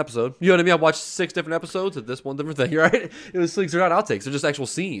 there's an episode. You know what I mean? I watched 6 different episodes of this one different thing, right? It was they're not outtakes. They're just actual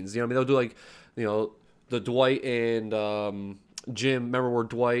scenes. You know what I mean? They'll do the Dwight and Jim. Remember where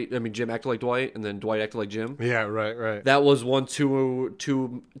Jim acted like Dwight, and then Dwight acted like Jim. Yeah, right. That was 2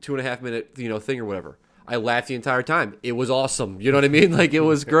 and a half minute thing or whatever. I laughed the entire time. It was awesome. You know what I mean? It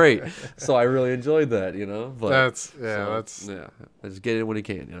was great. So I really enjoyed that. But I just get it when you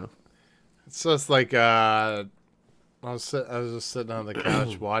can. It's just I was just sitting on the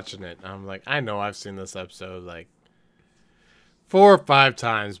couch watching it, and I'm like, I know I've seen this episode 4 or 5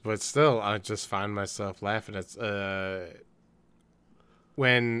 times, but still, I just find myself laughing. It's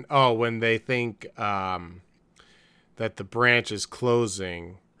when they think that the branch is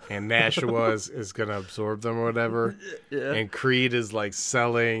closing and Nashua is gonna absorb them or whatever, and Creed is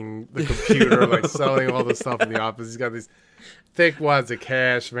selling the computer, selling all the stuff in the office. He's got these thick wads of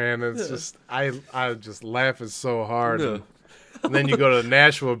cash, man. It's just I just laughing so hard. Yeah. And then you go to the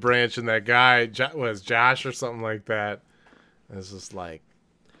Nashua branch, and that guy was Josh or something like that. It's just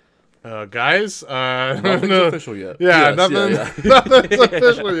guys, nothing's official yet. Yeah, yes, nothing's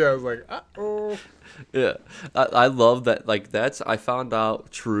official yet. I was like, uh-oh. Yeah, I love that. I found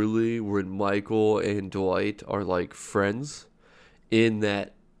out truly when Michael and Dwight are friends in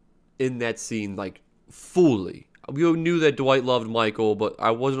that scene, fully. We knew that Dwight loved Michael, but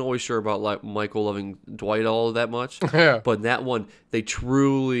I wasn't always sure about Michael loving Dwight all that much. Yeah. But in that one, they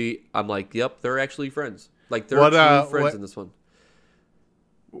truly, I'm like, yep, they're actually friends. They're true friends in this one.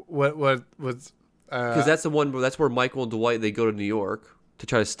 What's because that's the one. That's where Michael and Dwight, they go to New York to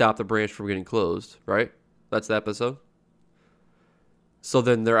try to stop the branch from getting closed. Right? That's the episode. So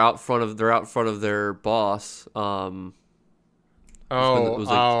then they're out front of their boss.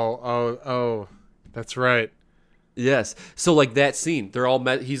 That's right. Yes. So that scene, they're all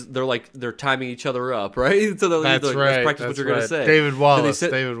met. They're timing each other up, right? So that's right. Let's practice what you're gonna say. David Wallace.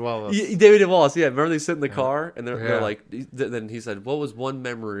 Yeah, remember they sit in the car and they're like. Then he said, "What was one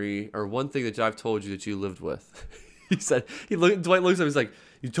memory or one thing that I've told you that you lived with?" He said. Dwight looks at him. He's like,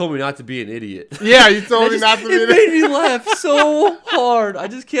 "You told me not to be an idiot." Yeah, you told me not to be an idiot. It made me laugh so hard. I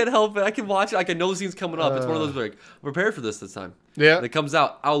just can't help it. I can watch it. I know the scene's coming up. It's one of those I'm prepared for this time. Yeah. And it comes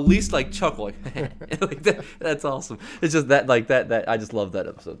out. I'll at least chuckle. That's awesome. It's just that that I just love that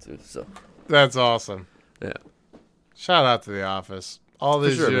episode too. So that's awesome. Yeah. Shout out to The Office. All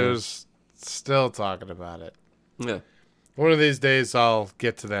these years, still talking about it. Yeah. One of these days, I'll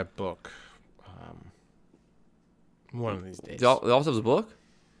get to that book. One of these days. The Office has a book?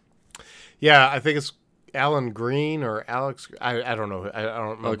 Yeah, I think it's Alan Green or Alex. I don't know. I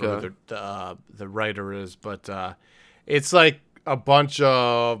don't remember who the writer is, but it's a bunch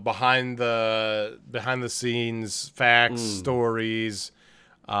of behind the scenes facts, stories,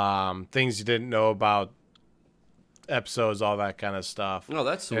 things you didn't know about episodes, all that kind of stuff. Oh,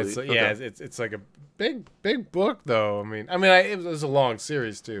 that's sweet. It's a big book though. I mean, it was a long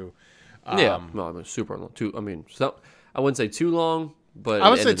series too. Super long. I wouldn't say too long, but I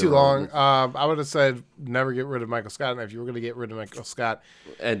would say too long. I would have said never get rid of Michael Scott. And if you were going to get rid of Michael Scott,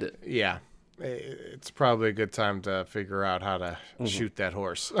 end it. Yeah, it's probably a good time to figure out how to shoot that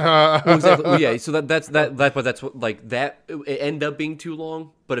horse. Well, exactly. Well, yeah. So that's but that's what like that. It ended up being too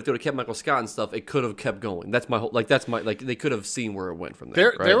long. But if they would have kept Michael Scott and stuff, it could have kept going. That's my whole they could have seen where it went from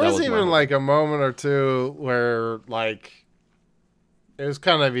there. There was even like a moment or two where like it was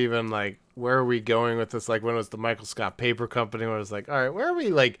kind of even like, where are we going with this? Like when it was the Michael Scott Paper Company, where it was like, all right, where are we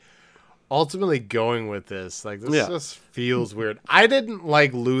like ultimately going with this? Like this just feels weird. I didn't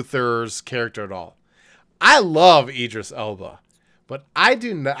like Luther's character at all. I love Idris Elba, but I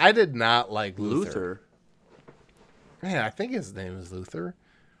did not like Luther. Man, I think his name is Luther.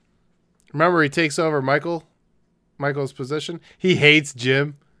 Remember, he takes over Michael's position. He hates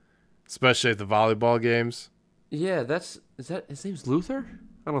Jim, especially at the volleyball games. Yeah, is that his name's Luther?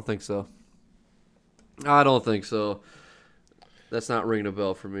 I don't think so. I don't think so. That's not ringing a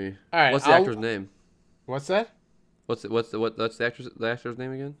bell for me. All right, what's the actor's name? What's that? That's the actor's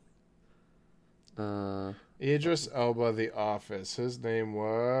name again? Idris Elba, The Office. His name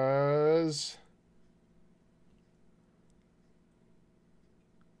was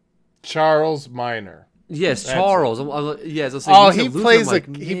Charles Minor. Yes, Charles. He has a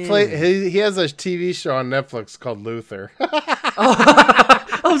TV show on Netflix called Luther.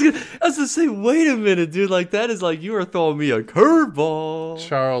 I was gonna say, wait a minute, dude. Like that is like you are throwing me a curveball.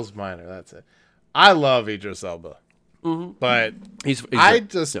 Charles Minor, that's it. I love Idris Elba, but I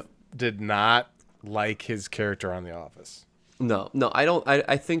did not like his character on The Office. No, I don't.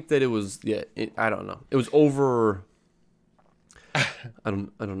 I think that it was I don't know. It was over. I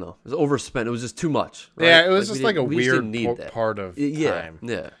don't know. It was overspent. It was just too much. Right? Yeah, it was just like a weird part of time.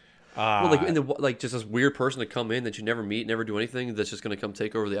 Yeah. Well, like just this weird person to come in that you never meet, never do anything. That's just gonna come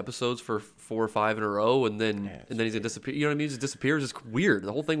take over the episodes for 4 or 5 in a row, and then he's gonna disappear. You know what I mean? He just disappears. It's weird.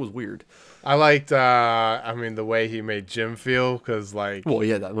 The whole thing was weird. I liked. The way he made Jim feel, because like. Well,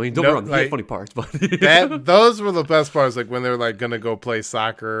 yeah. Don't get me wrong. He had funny parts, but those were the best parts. Like when they were like gonna go play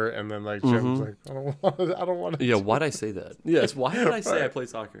soccer, and then like Jim was like, I don't want to. Yeah. Why'd I say that? Yes. Why did I say I play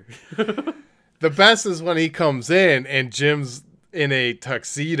soccer? The best is when he comes in and Jim's in a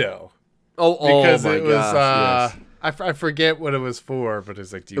tuxedo. Because it was I forget what it was for, but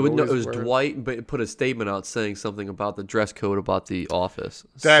it's like, it was Dwight, but put a statement out saying something about the dress code about the office.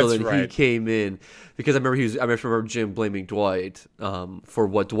 That's so then right. He came in because I remember Jim blaming Dwight for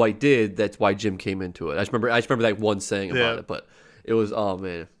what Dwight did. That's why Jim came into it. I just remember that one saying about it, but it was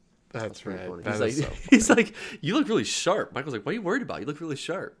man. That's right. He's like, you look really sharp. Michael's like, what are you worried about? You look really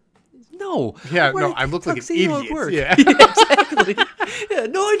sharp. No. Yeah, no, I look like an idiot. Yeah. Exactly. Yeah,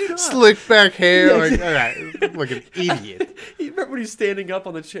 no, I do not. Slick back hair. Like an idiot. Remember when he's standing up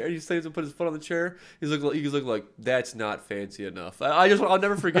on the chair, he stands and put his foot on the chair? He's looking like that's not fancy enough. I'll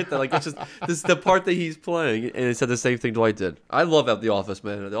never forget that. Like, it's just, this is the part that he's playing, and it said the same thing Dwight did. I love The Office,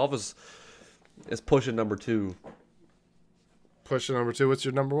 man. The Office is pushing number 2. Pushing number 2. What's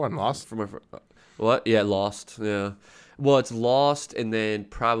your number 1? Lost? What? Yeah, Lost. Yeah. Well, it's Lost, and then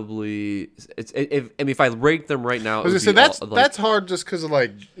probably if I rank them right now, I was gonna say that's hard just because of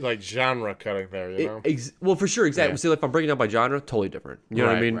like genre cutting there, you know. Well, for sure, exactly. Yeah. See, if I'm breaking down by genre, totally different. You know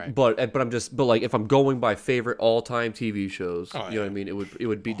what I mean? Right. But like if I'm going by favorite all time TV shows, you know what I mean? It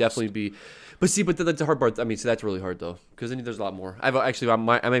would be Lost. Definitely be. But that's the hard part. I mean, so that's really hard though, because then there's a lot more.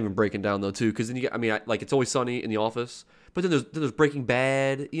 I'm even breaking down though too, because then you get. Like It's Always Sunny in The Office. But then there's Breaking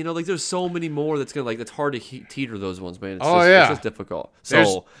Bad, you know, like there's so many more that's it's hard to teeter those ones, man. It's just difficult.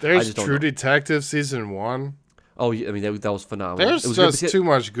 So there's True Detective season 1. Oh, yeah, I mean that was phenomenal. There's just too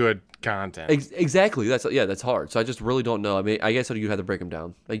much good content. Exactly. That's hard. So I just really don't know. I mean, I guess you have to break them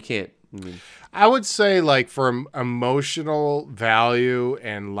down. Like, you can't. I would say like for emotional value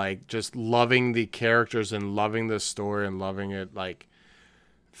and like just loving the characters and loving the story and loving it like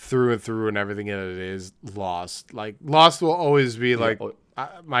through and through and everything that it is, Lost. Like Lost will always be like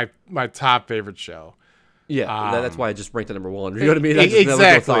my top favorite show. Yeah, that's why I just ranked it number 1. You know what I mean? Exactly.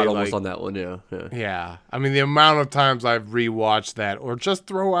 That was thought almost on that one. Yeah. I mean, the amount of times I've rewatched that, or just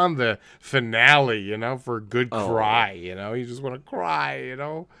throw on the finale, you know, for a good cry. You know, you just want to cry. You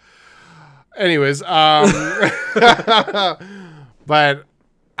know. Anyways, but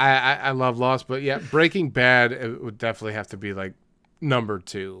I love Lost. But yeah, Breaking Bad, it would definitely have to be like number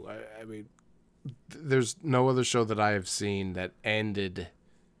 2. I mean, there's no other show that I have seen that ended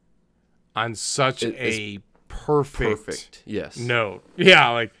on such a perfect note. Yeah,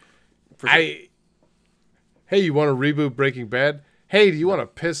 like hey, you want to reboot Breaking Bad? hey, do you want to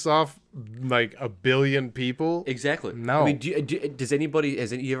piss off like 1 billion people? Exactly. No. I mean,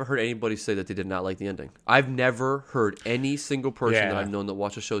 has you ever heard anybody say that they did not like the ending? I've never heard any single person that I've known that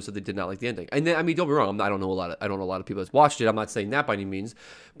watched the show said they did not like the ending. And then, I mean, don't be wrong. I don't know a lot of people that's watched it. I'm not saying that by any means,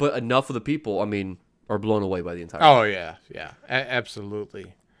 but enough of the people, I mean, are blown away by the entire. Oh yeah,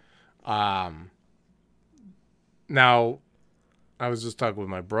 absolutely. Now, I was just talking with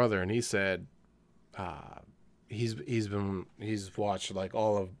my brother, and he said, he's watched like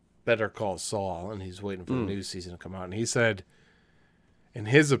all of Better Call Saul, and he's waiting for the new season to come out. And he said, in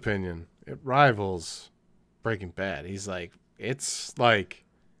his opinion, it rivals Breaking Bad. He's like, it's like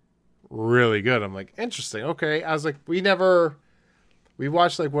really good. I'm like, interesting. Okay. I was like, we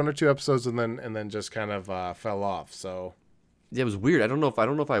watched like 1 or 2 episodes and then just kind of fell off. So yeah, it was weird. I don't know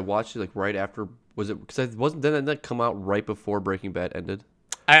if I watched it like right after. Was it because didn't that come out right before Breaking Bad ended?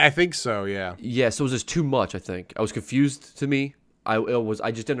 I think so. Yeah. Yeah. So it was just too much. I think I was confused. To me, I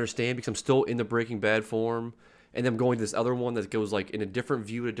just didn't understand because I'm still in the Breaking Bad form, and then going to this other one that goes like in a different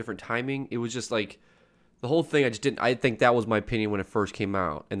view at a different timing. It was just like the whole thing. I think that was my opinion when it first came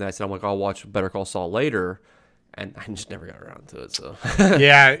out, and then I said I'm like I'll watch Better Call Saul later. And I just never got around to it, so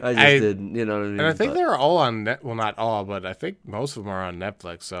yeah, I just didn't, you know what I mean? And I think they're all on net. Well, not all, but I think most of them are on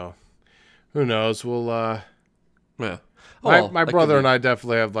Netflix. So who knows? We'll yeah. My brother and I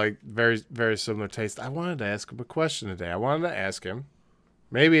definitely have like very very similar taste. I wanted to ask him a question today. I wanted to ask him,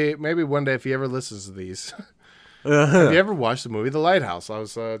 maybe one day if he ever listens to these. Have you ever watched the movie The Lighthouse? I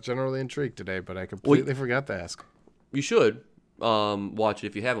was generally intrigued today, but I completely forgot to ask. You should watch it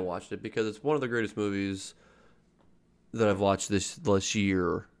if you haven't watched it because it's one of the greatest movies that I've watched this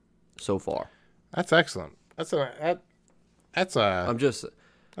year so far. That's excellent. That's impressive. I'm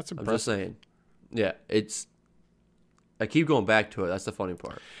just saying. Yeah, I keep going back to it. That's the funny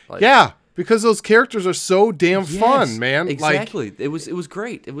part. Like, yeah, because those characters are so damn fun, man. Exactly. Like, it was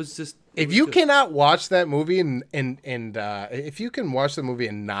great. It was just if you cannot watch that movie and if you can watch the movie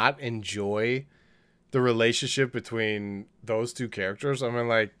and not enjoy the relationship between those two characters, I mean,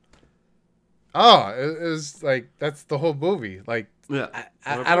 like, oh, it was like that's the whole movie. Like, yeah,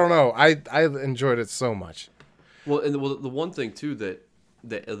 I don't know. I enjoyed it so much. Well, and the one thing too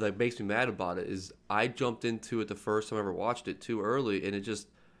that makes me mad about it is I jumped into it the first time I ever watched it too early, and it just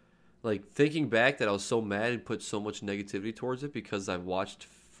like thinking back that I was so mad and put so much negativity towards it because I watched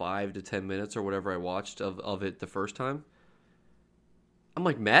 5 to 10 minutes or whatever I watched of it the first time. I'm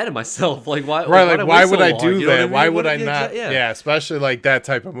like mad at myself. Like why? Right? Like why would I do that? I mean? Why would I not? Yeah, especially like that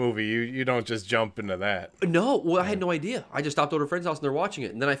type of movie. You don't just jump into that. No, well I had no idea. I just stopped over at a friend's house and they're watching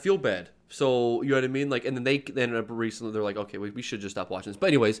it, and then I feel bad. So you know what I mean? Like, and then recently they're like, okay, we should just stop watching this. But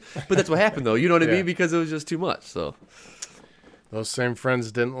anyways, that's what happened though. You know what I mean? Because it was just too much. So those same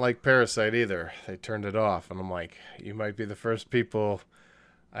friends didn't like Parasite either. They turned it off, and I'm like, you might be the first people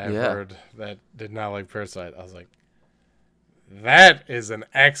I've heard that did not like Parasite. I was like, that is an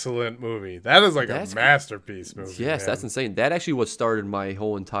excellent movie. That is like a masterpiece movie. Yes, man. That's insane. That actually what started my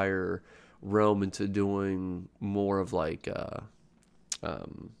whole entire realm into doing more of like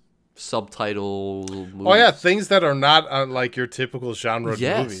subtitle movies. Oh yeah, things that are not like your typical genre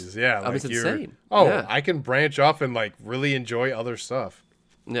movies. Yeah, like I mean, it's insane. I can branch off and like really enjoy other stuff.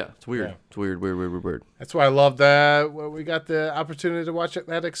 Yeah, it's weird. Yeah. It's weird. That's why I love that we got the opportunity to watch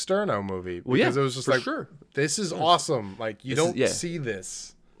that Externo movie because it was just like, this is awesome. Like you don't see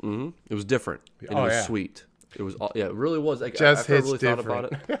this. Mm-hmm. It was different. And it was sweet. It was it really was. Like, just I hits really different.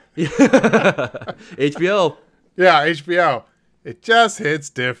 Thought about it. HBO. Yeah, HBO. It just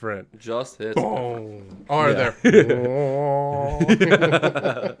hits different. Just hits. Boom. Or there. Oh,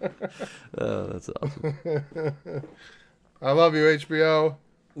 that's awesome. I love you, HBO.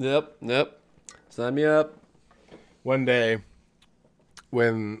 Yep. Sign me up. One day,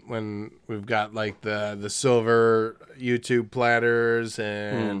 when we've got like the silver YouTube platters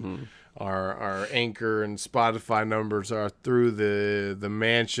and our Anchor and Spotify numbers are through the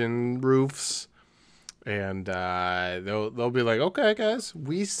mansion roofs, and they'll be like, okay, guys,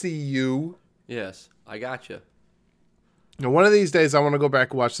 we see you. Yes, I got you. Now, one of these days, I want to go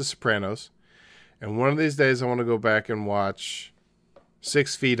back and watch The Sopranos, and one of these days, I want to go back and watch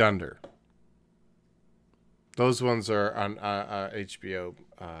 6 Feet Under. Those ones are on HBO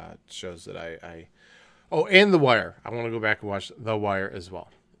shows that I... Oh, and The Wire. I want to go back and watch The Wire as well.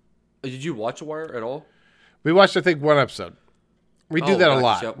 Did you watch The Wire at all? We watched, I think, one episode. We do that a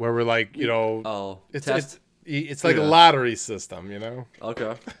lot, where we're like, you know... It's like a lottery system, you know?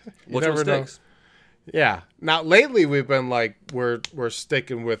 Okay. Which one sticks? Yeah. Now, lately, we've been like, we're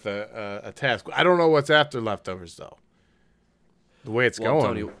sticking with a task. I don't know what's after Leftovers, though. The way it's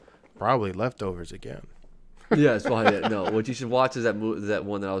going, probably Leftovers again. Yeah, it's fine. Yeah, no, what you should watch is that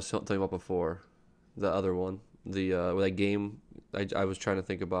one that I was telling you about before, the other one, that game. I was trying to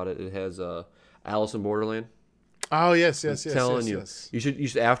think about it. It has Alice in Borderland. Oh yes. Telling you, you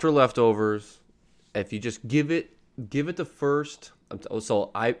should after Leftovers. If you just give it the first.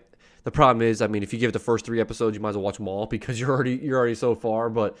 The problem is, I mean, if you give it the first 3 episodes, you might as well watch them all because you're already so far.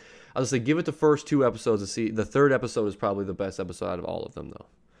 But I was say give it the first 2 episodes and see. The 3rd episode is probably the best episode out of all of them, though.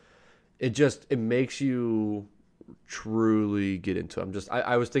 It makes you truly get into it.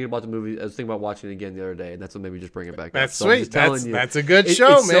 I was thinking about the movie. I was thinking about watching it again the other day, and that's what made me just bring it back. That's up. sweet. That's a good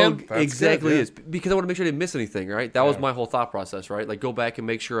show, man. So, exactly is because I want to make sure I didn't miss anything. Right, that was my whole thought process. Right, like go back and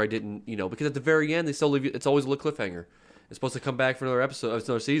make sure I didn't. Because at the very end they still leave you. It's always a little cliffhanger. It's supposed to come back for another episode,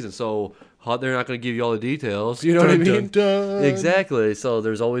 another season. So they're not going to give you all the details. You know what I mean? Dun. Exactly. So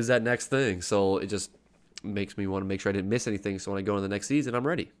there's always that next thing. So it just makes me want to make sure I didn't miss anything. So when I go into the next season, I'm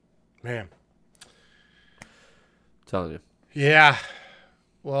ready. Man. Telling you. Yeah.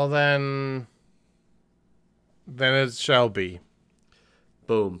 Well, then it shall be.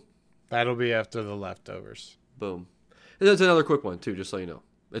 Boom. That'll be after the Leftovers. Boom. And that's another quick one too, just so you know.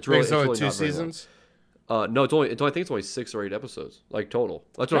 It's really it's only 2 seasons. No, I think it's only 6 or 8 episodes, like total.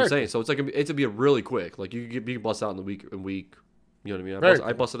 That's what I'm saying. So it's like it's gonna be really quick. Like you can bust out in the week. You know what I mean?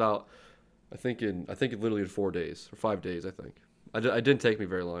 I busted out. I think literally in 4 days or 5 days. I think. It didn't take me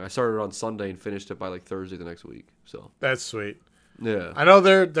very long. I started on Sunday and finished it by like Thursday the next week. So that's sweet. Yeah, I know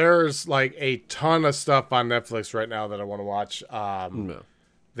there's like a ton of stuff on Netflix right now that I want to watch. No.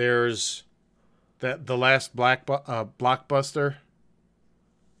 There's the last blockbuster.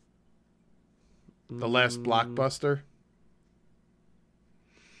 The last blockbuster.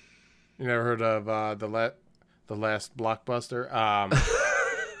 You never heard of the last blockbuster?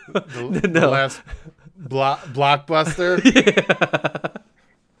 The last blockbuster.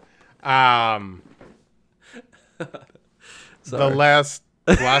 The last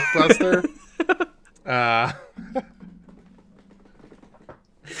blockbuster.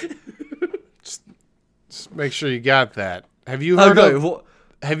 Just make sure you got that. Have you heard of?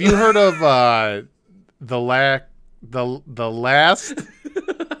 Have you heard of the last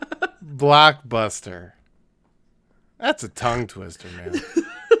blockbuster? That's a tongue twister, man.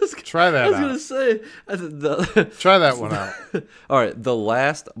 Try that out. I was gonna say. Try that one out. All right, the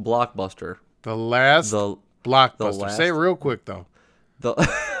last blockbuster. The last blockbuster. Say it real quick though.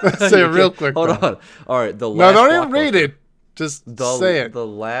 Say it real quick. Hold on. All right, the last. No, don't even read it. Just say it. The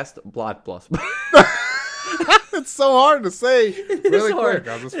last blockbuster. It's so hard to say really quick.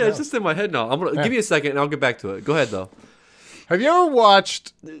 It's just in my head now. Give me a second and I'll get back to it. Go ahead though. Have you ever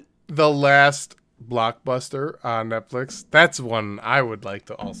watched the last blockbuster on Netflix? That's one I would like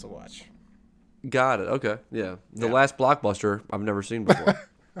to also watch. Got it. Okay. Yeah. The last blockbuster I've never seen before.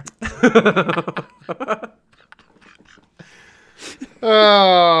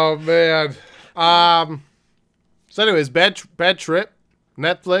 Oh man. So anyways, bad trip.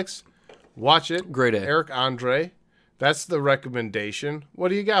 Netflix. Watch it. Great A. Eric Andre. That's the recommendation. What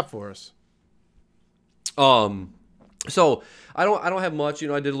do you got for us? So I don't have much.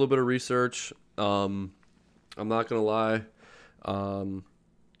 I did a little bit of research. I'm not gonna lie. I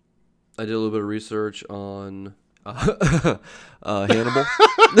did a little bit of research on Hannibal.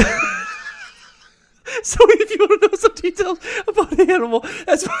 So if you want to know some details about Hannibal,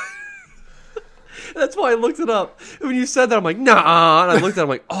 that's why I looked it up. When you said that, I'm like, nah. And I looked at it, I'm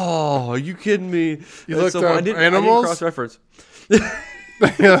like, oh, are you kidding me? You looked up animals? I didn't cross-reference.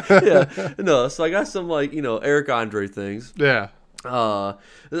 Yeah. No, so I got some, Eric Andre things. Yeah.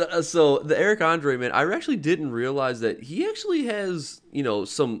 So the Eric Andre, man, I actually didn't realize that he actually has,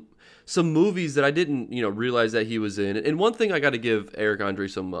 some movies that I didn't, realize that he was in. And one thing I got to give Eric Andre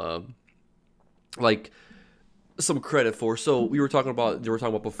some credit for. So they were talking about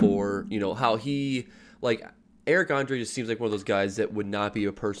before, how he, Eric Andre just seems like one of those guys that would not be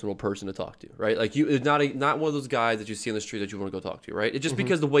a personal person to talk to, right? Like not one of those guys that you see on the street that you want to go talk to, right? It's just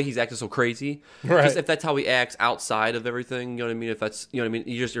because the way he's acting so crazy. Right. Just if that's how he acts outside of everything, you know what I mean? If that's, you know what I mean?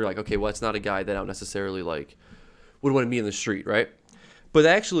 You're like, okay, well, it's not a guy that I would necessarily would want to be in the street, right? But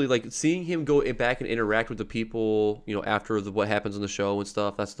actually, seeing him go back and interact with the people, after what happens on the show and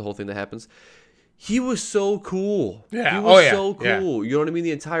stuff, that's the whole thing that happens. He was so cool. Yeah. He was so cool. Yeah. You know what I mean?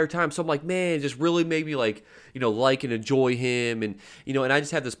 The entire time. So I'm like, man, it just really made me like and enjoy him. And, and I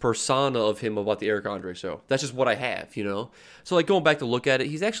just have this persona of him about the Eric Andre show. That's just what I have, So going back to look at it,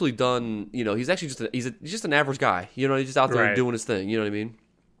 he's actually done, he's actually he's just an average guy. He's just out there doing his thing. You know what I mean?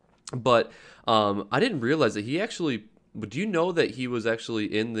 But I didn't realize that he actually, do you know that he was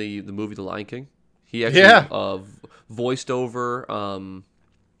actually in the movie The Lion King? He actually voiced over,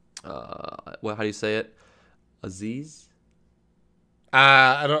 how do you say it? Aziz.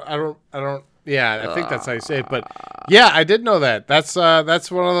 I don't. Yeah, I think that's how you say it. But yeah, I did know that. That's one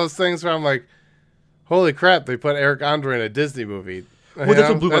of those things where I'm like, holy crap! They put Eric Andre in a Disney movie. Well, that's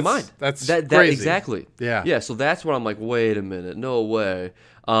what blew my mind. That's crazy. Exactly. Yeah. Yeah. So that's when I'm like, wait a minute, no way.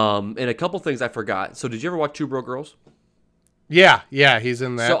 And a couple things I forgot. So did you ever watch Two Broke Girls? Yeah, he's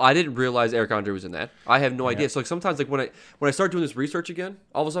in that. So I didn't realize Eric Andre was in that. I have no idea. So like sometimes like when I start doing this research again,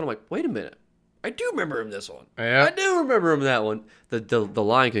 all of a sudden I'm like, wait a minute. I do remember him this one. Yeah. I do remember him that one. The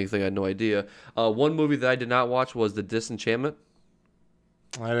Lion King thing, I had no idea. One movie that I did not watch was The Disenchantment.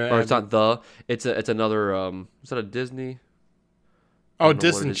 It's not the. It's another. Is that a Disney? Oh,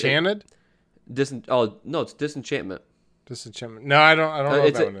 Disenchanted. Oh no, it's Disenchantment. Disenchantment. No, I don't know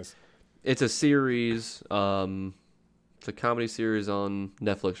what that one is. It's a series. It's a comedy series on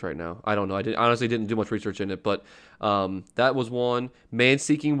Netflix right now. I don't know. I honestly didn't do much research in it, but that was one. Man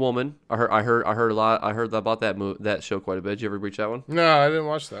Seeking Woman. I heard a lot. I heard about that show quite a bit. Did you ever reach that one? No, I didn't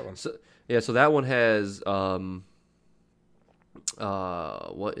watch that one. So that one has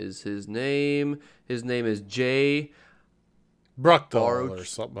what is his name? His name is Jay Bruchdahl or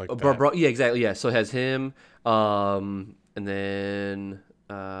something like that. Yeah, exactly. Yeah, so it has him. And then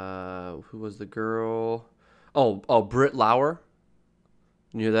who was the girl? Oh, Britt Lauer.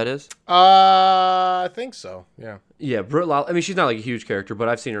 You know who that is? I think so. Yeah. Yeah, Britt Lauer. I mean, she's not like a huge character, but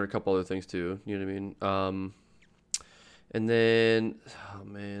I've seen her in a couple other things too. You know what I mean? And then, oh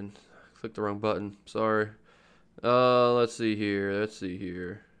man, I clicked the wrong button. Sorry. Let's see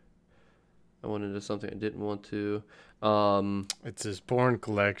here. I went into something I didn't want to. It's his porn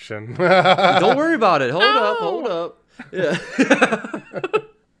collection. Don't worry about it. Hold up. Yeah.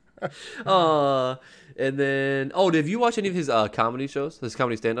 And then, have you watched any of his comedy shows? His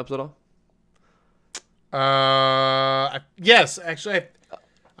comedy stand-ups at all? Yes, actually,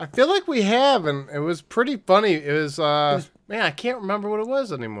 I feel like we have, and it was pretty funny. It was man, I can't remember what it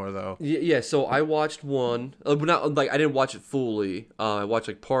was anymore though. Yeah. So I watched one, but not like I didn't watch it fully. I watched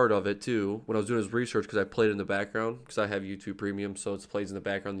like part of it too when I was doing his research because I played it in the background because I have YouTube Premium, so it plays in the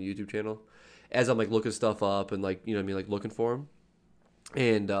background on the YouTube channel as I'm like looking stuff up and like you know what I mean, like looking for him,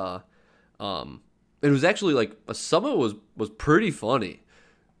 and it was actually like some of it was pretty funny.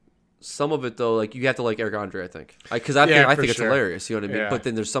 Some of it though, like you have to like Eric Andre, I think, because I think it's hilarious. You know what I mean? Yeah. But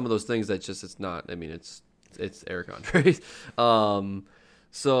then there's some of those things that just it's not. I mean, it's Eric Andre. He was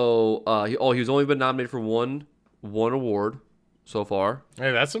only been nominated for one award so far.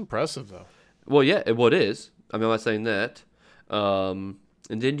 Hey, that's impressive though. Well, yeah, it is. I mean, I'm not saying that. And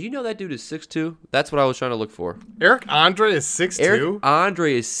then do you know that dude is 6'2"? That's what I was trying to look for. Eric Andre is 6'2"? Eric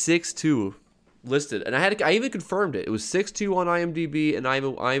Andre is 6'2". Listed, and I even confirmed it. It was 6'2" on IMDb, and I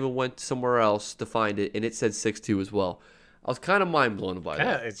even went somewhere else to find it, and it said 6'2" as well. I was kind of mind blown by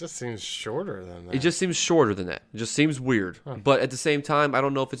that. Yeah, it just seems shorter than that. It just seems shorter than that. It just seems weird. Huh. But at the same time, I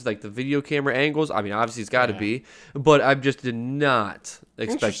don't know if it's like the video camera angles. I mean, obviously it's got to be, but I just did not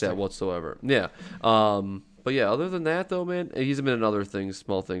expect that whatsoever. Yeah. But yeah, other than that though, man, he's been in other things,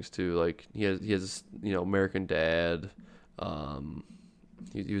 small things too. Like he has American Dad.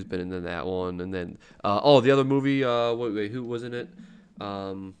 He's been in that one, and then the other movie. Wait, who was in it?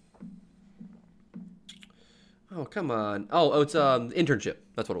 Oh, come on! It's Internship.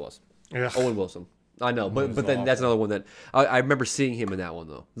 That's what it was. Yeah. Owen Wilson. I know, but then that's another one that I remember seeing him in that one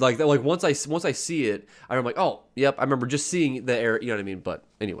though. Like once I see it, I'm like, oh, yep, I remember just seeing the air. You know what I mean? But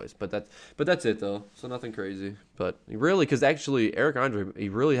anyways, but that's it though. So nothing crazy. But really, because actually Eric Andre, he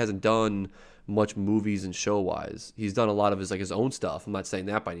really hasn't done much movies and show wise. He's done a lot of his own stuff. I'm not saying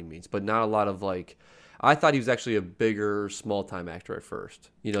that by any means, but not a lot of like. I thought he was actually a bigger small time actor at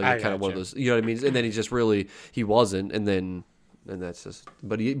first. You know, kind of one of those. You know what I mean? And then he wasn't, and that's just.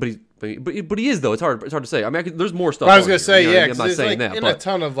 But he is though. It's hard to say. I mean, there's more stuff. Well, I was gonna say I'm not saying that. In a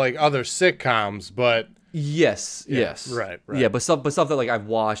ton of like other sitcoms, but. Yes. Right. Yeah, but stuff that like I've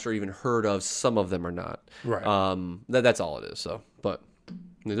watched or even heard of, some of them are not. Right. That's all it is. So, but.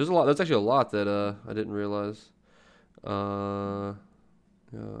 There's a lot. There's actually a lot that I didn't realize. I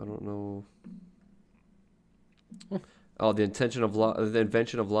don't know. Oh, the invention of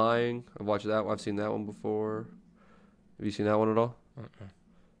lying. I've watched that one. I've seen that one before. Have you seen that one at all? The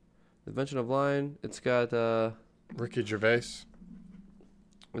Invention of Lying. It's got Ricky Gervais.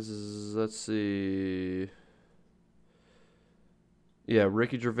 Let's see. Yeah,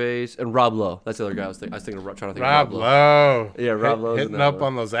 Ricky Gervais and Rob Lowe. That's the other guy I was trying to think of Rob Lowe. Yeah, Rob Lowe. Hitting up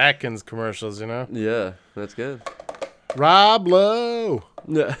on those Atkins commercials, you know? Yeah, that's good. Rob Lowe.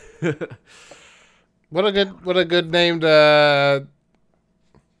 Yeah. What a good name to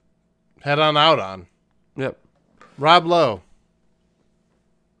head on out on. Yep. Rob Lowe.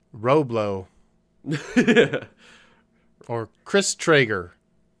 Rob Lowe. Yeah. Or Chris Traeger.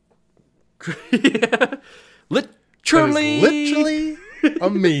 Yeah. Literally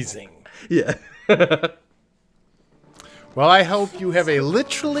amazing. Yeah. Well, I hope you have a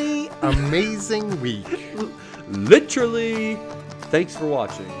literally amazing week. Literally, thanks for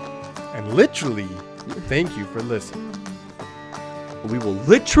watching. And literally, thank you for listening. We will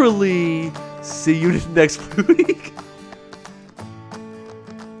literally see you next week.